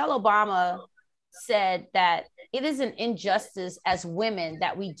know, Michelle Obama said that it is an injustice as women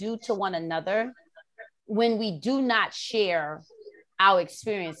that we do to one another when we do not share our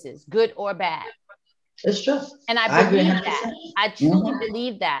experiences, good or bad. It's true. And I believe that. I truly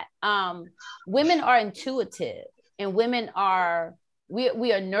believe that. Women are intuitive, and women are, we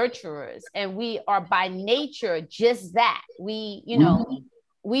are nurturers, and we are by nature just that. We, you know,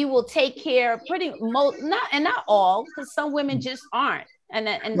 we will take care not all, because some women just aren't. And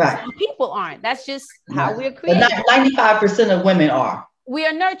right. Some people aren't. That's just how we're created. But 95% of women are. We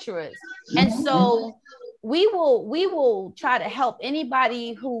are nurturers. And so we will try to help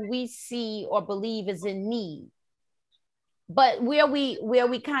anybody who we see or believe is in need. But where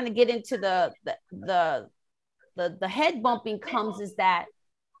we kind of get into the head bumping comes is that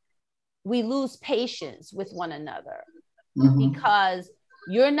we lose patience with one another because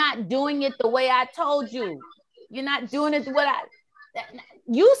you're not doing it the way I told you. You're not doing it the way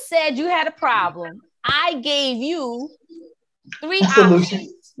you said you had a problem. I gave you 3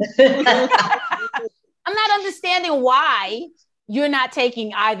 options. I'm not understanding why you're not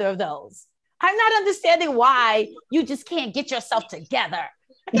taking either of those. I'm not understanding why you just can't get yourself together.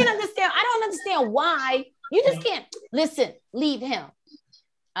 I don't understand why you just can't. Listen, leave him.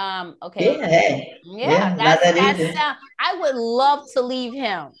 Okay. Yeah. That's I would love to leave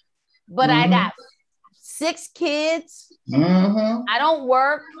him, but I got 6 kids. I don't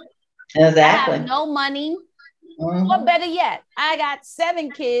work. Exactly. I have no money. Or better yet, I got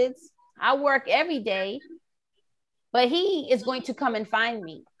 7 kids. I work every day, but he is going to come and find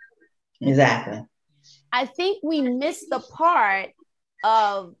me. Exactly. I think we miss the part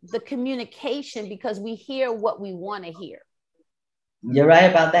of the communication because we hear what we want to hear. You're right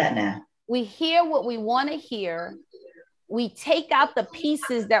about that now. We hear what we want to hear. We take out the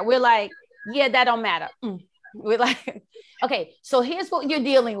pieces that we're like, yeah, that don't matter. We're like, okay, so here's what you're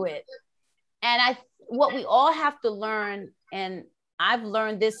dealing with. And what we all have to learn, and I've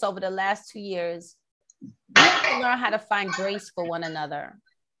learned this over the last 2 years, we have to learn how to find grace for one another.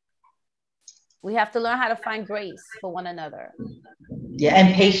 We have to learn how to find grace for one another. Yeah,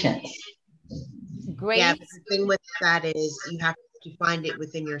 and patience. Grace. Yeah, the thing with that is you have to find it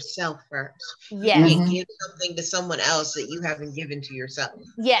within yourself first. Yes. You can't give something to someone else that you haven't given to yourself.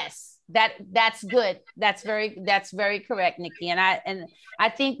 Yes, that's good. That's very correct, Nikki. And I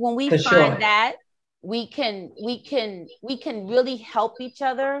think when we find that, we can really help each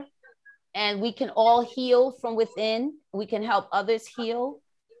other, and we can all heal from within. We can help others heal.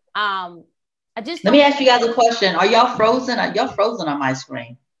 Let me ask you guys a question. Are y'all frozen? Y'all frozen on my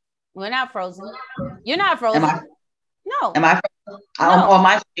screen? We're not frozen. You're not frozen. No. Am I frozen? No.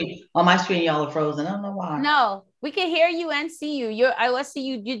 On my screen, y'all are frozen. I don't know why. No, we can hear you and see you. I see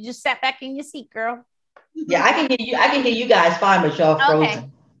you. You just sat back in your seat, girl. Yeah, I can hear you. I can hear you guys fine, but y'all frozen. Okay.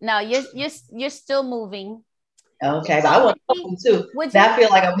 No, you're still moving. Okay, but I want to move too. Now I feel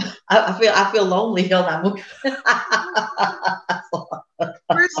like I feel lonely till I move.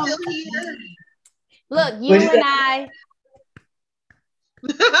 We're still here. Look, you and I.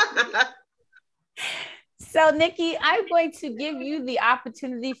 So, Nikki, I'm going to give you the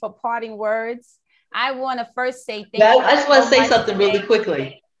opportunity for parting words. I want to first say thank you. I just want to say something really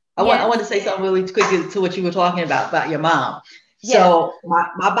quickly. I want to say something really quickly to what you were talking about your mom. Yes. So my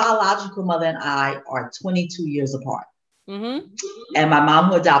biological mother and I are 22 years apart. Mm-hmm. And my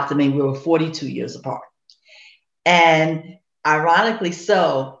mom who adopted me, we were 42 years apart. And ironically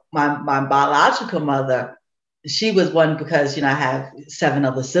so, my biological mother, she was one because, I have 7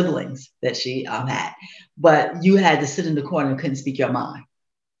 other siblings that she had. But you had to sit in the corner and couldn't speak your mind.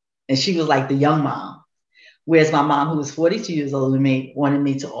 And she was like the young mom. Whereas my mom, who was 42 years older than me, wanted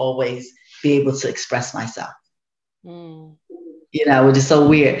me to always be able to express myself. Mm. Which is so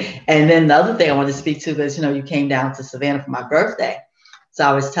weird. And then the other thing I wanted to speak to is, you came down to Savannah for my birthday. So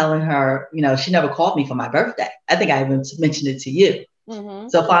I was telling her, she never called me for my birthday. I think I even mentioned it to you. Mm-hmm.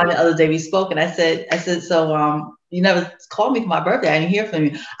 So finally the other day we spoke and I said, so you never called me for my birthday. I didn't hear from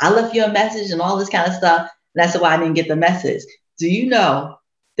you. I left you a message and all this kind of stuff. And that's why I didn't get the message. Do you know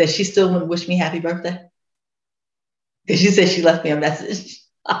that she still wouldn't wish me happy birthday? Because she said she left me a message.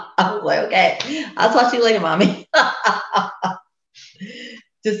 I was like, okay, I'll talk to you later, mommy.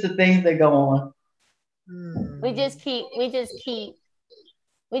 Just the things that go on. We just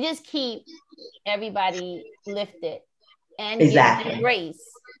keep everybody lifted and Exactly. give them grace.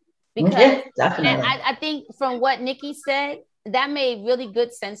 Because definitely. And I think from what Nikki said, that made really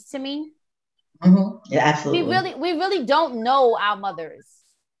good sense to me. Mm-hmm. Yeah, absolutely. We really don't know our mothers.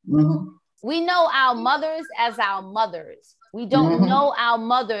 Mm-hmm. We know our mothers as our mothers. We don't know our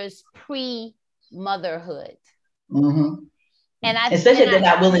mothers pre-motherhood. Mm-hmm. And especially they're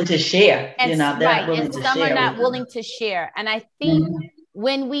not willing to share. And, they're not willing to share. Some are not willing to share. And I think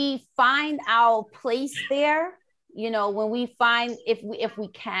when we find our place there, when we find, if we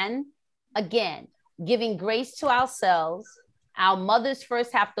can, again, giving grace to ourselves, our mothers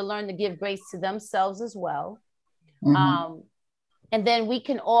first have to learn to give grace to themselves as well. And then we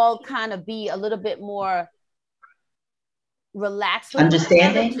can all kind of be a little bit more relaxed with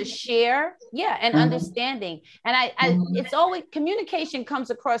understanding to share. Yeah. And understanding. And I it's always, communication comes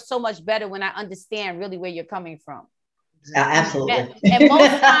across so much better when I understand really where you're coming from. Absolutely. And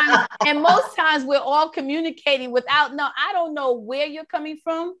most times we're all communicating without, I don't know where you're coming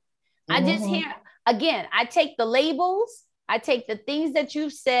from. I just hear, again, I take the labels, I take the things that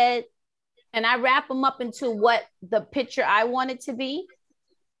you've said, and I wrap them up into what the picture I want it to be.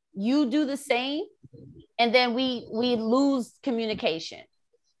 You do the same. And then we lose communication.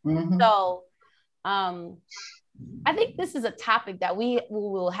 So I think this is a topic that we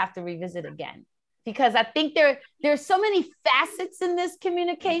will have to revisit again, because I think there's so many facets in this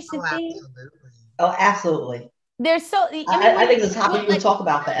communication thing. Oh, absolutely. There's so, I think it's a topic we talk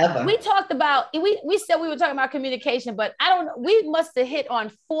about forever. We talked about, we said we were talking about communication, but I don't know, we must have hit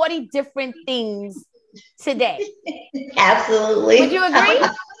on 40 different things today. Absolutely. Would you agree?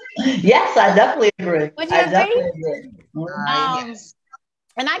 Yes, I definitely agree. Would you agree? Yes.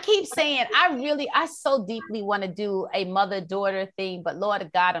 And I keep saying, I so deeply want to do a mother-daughter thing, but Lord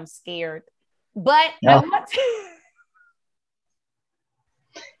of God, I'm scared. But I want to.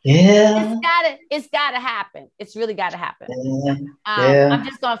 Yeah. It's gotta happen. It's really gotta happen. Yeah. I'm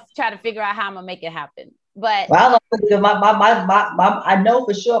just gonna try to figure out how I'm gonna make it happen. But well, I know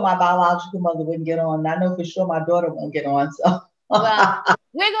for sure my biological mother wouldn't get on. I know for sure my daughter won't get on. So well,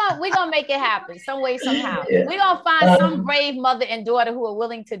 we're gonna make it happen some way, somehow. Yeah. We're gonna find some brave mother and daughter who are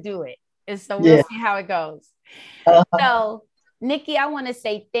willing to do it. And so we'll see how it goes. So Nikki, I want to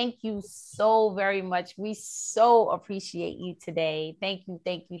say thank you so very much. We so appreciate you today. Thank you.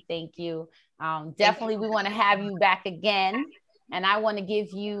 Definitely, we want to have you back again. And I want to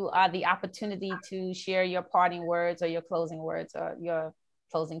give you the opportunity to share your parting words or your closing words or your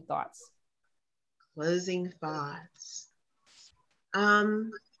closing thoughts. Closing thoughts.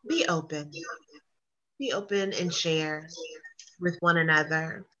 Be open. Be open and share with one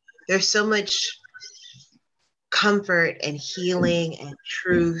another. There's so much comfort and healing and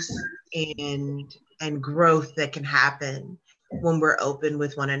truth and growth that can happen when we're open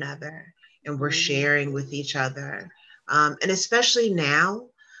with one another and we're sharing with each other. And especially now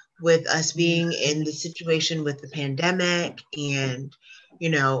with us being in the situation with the pandemic and,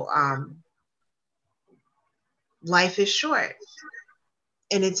 life is short.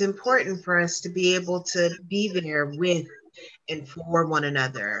 And it's important for us to be able to be there with and for one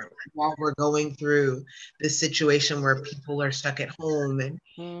another while we're going through this situation where people are stuck at home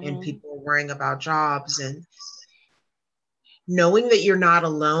and people are worrying about jobs, and knowing that you're not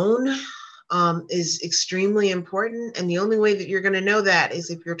alone is extremely important. And the only way that you're going to know that is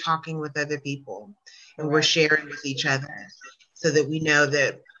if you're talking with other people and we're sharing with each other so that we know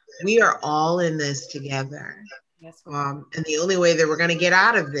that we are all in this together. And the only way that we're going to get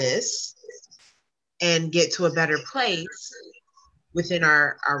out of this and get to a better place within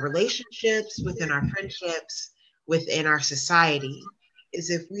our relationships, within our friendships, within our society, is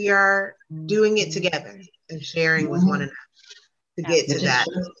if we are doing it together and sharing with one another to get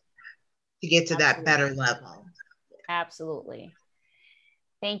to that, better level. Absolutely.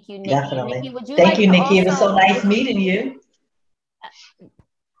 Thank you, Nikki. Definitely. Nikki, would you Thank like you, to Nikki. also, It was so nice meeting you.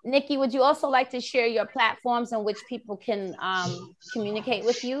 Nikki, would you also like to share your platforms on which people can communicate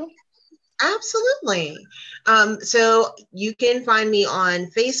with you? Absolutely. So you can find me on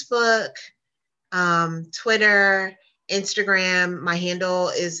Facebook, Twitter, Instagram. My handle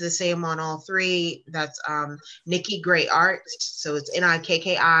is the same on all three. That's Nikki Gray Arts. So it's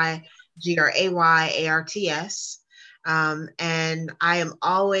NIKKIGRAYARTS. And I am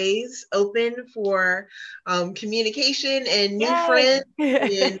always open for communication and new friends.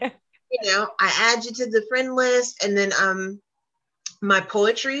 And, I add you to the friend list. And then my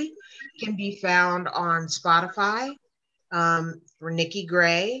poetry can be found on Spotify for Nikki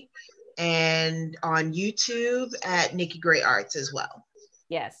Gray, and on YouTube at Nikki Gray Arts as well.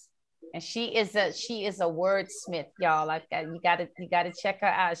 Yes. And she is a wordsmith, y'all. Like you gotta check her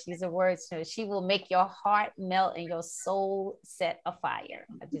out. She's a wordsmith. She will make your heart melt and your soul set afire.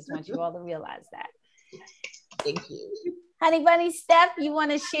 I just want you all to realize that. Thank you. Honey Bunny, Steph, you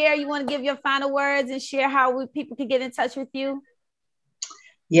want to share? You want to give your final words and share how people can get in touch with you?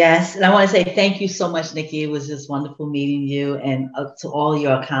 Yes, and I want to say thank you so much, Nikki. It was just wonderful meeting you, and to all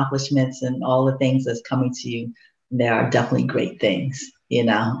your accomplishments and all the things that's coming to you. There are definitely great things, and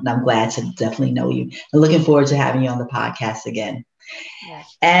I'm glad to definitely know you. And looking forward to having you on the podcast again.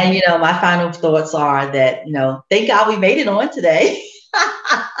 Yes. And my final thoughts are that thank God we made it on today.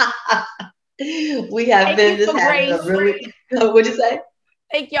 We have been just having a really. What'd you say?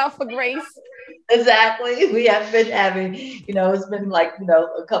 Thank y'all for grace. Exactly. We have been having, it's been like,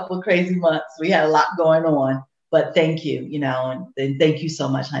 a couple of crazy months. We had a lot going on, but thank you, and thank you so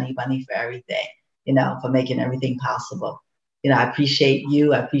much, Honey Bunny, for everything, for making everything possible. I appreciate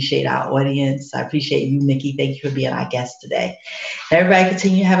you. I appreciate our audience. I appreciate you, Nikki. Thank you for being our guest today. Everybody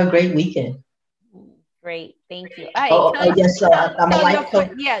continue to have a great weekend. Great. Thank you. Yes, I'm a life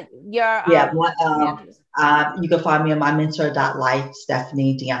coach. You can find me on my mentor.life,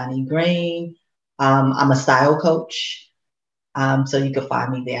 Stephanie Deani Green. I'm a style coach. So you can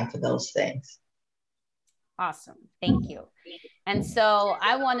find me there for those things. Awesome. Thank you. And so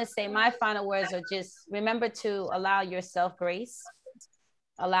I want to say my final words are just remember to allow yourself grace,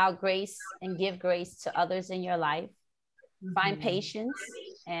 allow grace and give grace to others in your life. Find patience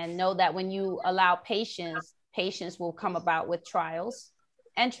and know that when you allow patience will come about with trials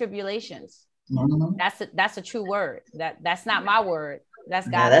and tribulations. Mm-hmm. That's a true word. That's not my word. That's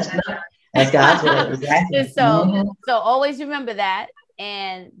God's word. That's God's word. Exactly. So always remember that.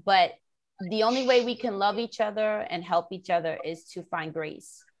 But the only way we can love each other and help each other is to find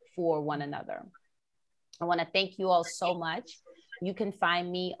grace for one another. I want to thank you all so much. You can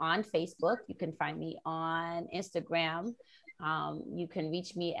find me on Facebook. You can find me on Instagram. You can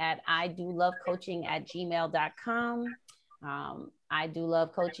reach me at idolovecoaching@gmail.com. I do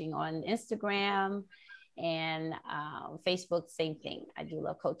love coaching on Instagram and Facebook, same thing. I do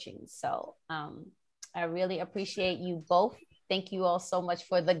love coaching. So I really appreciate you both. Thank you all so much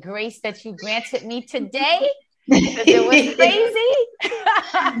for the grace that you granted me today. Because it was crazy.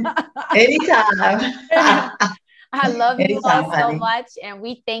 Anytime. I love you all so much. And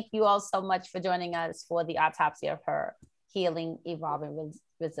we thank you all so much for joining us for the autopsy of her healing, evolving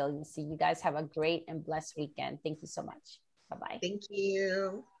resiliency. You guys have a great and blessed weekend. Thank you so much. Bye-bye. Thank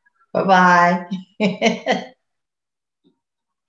you. Bye-bye.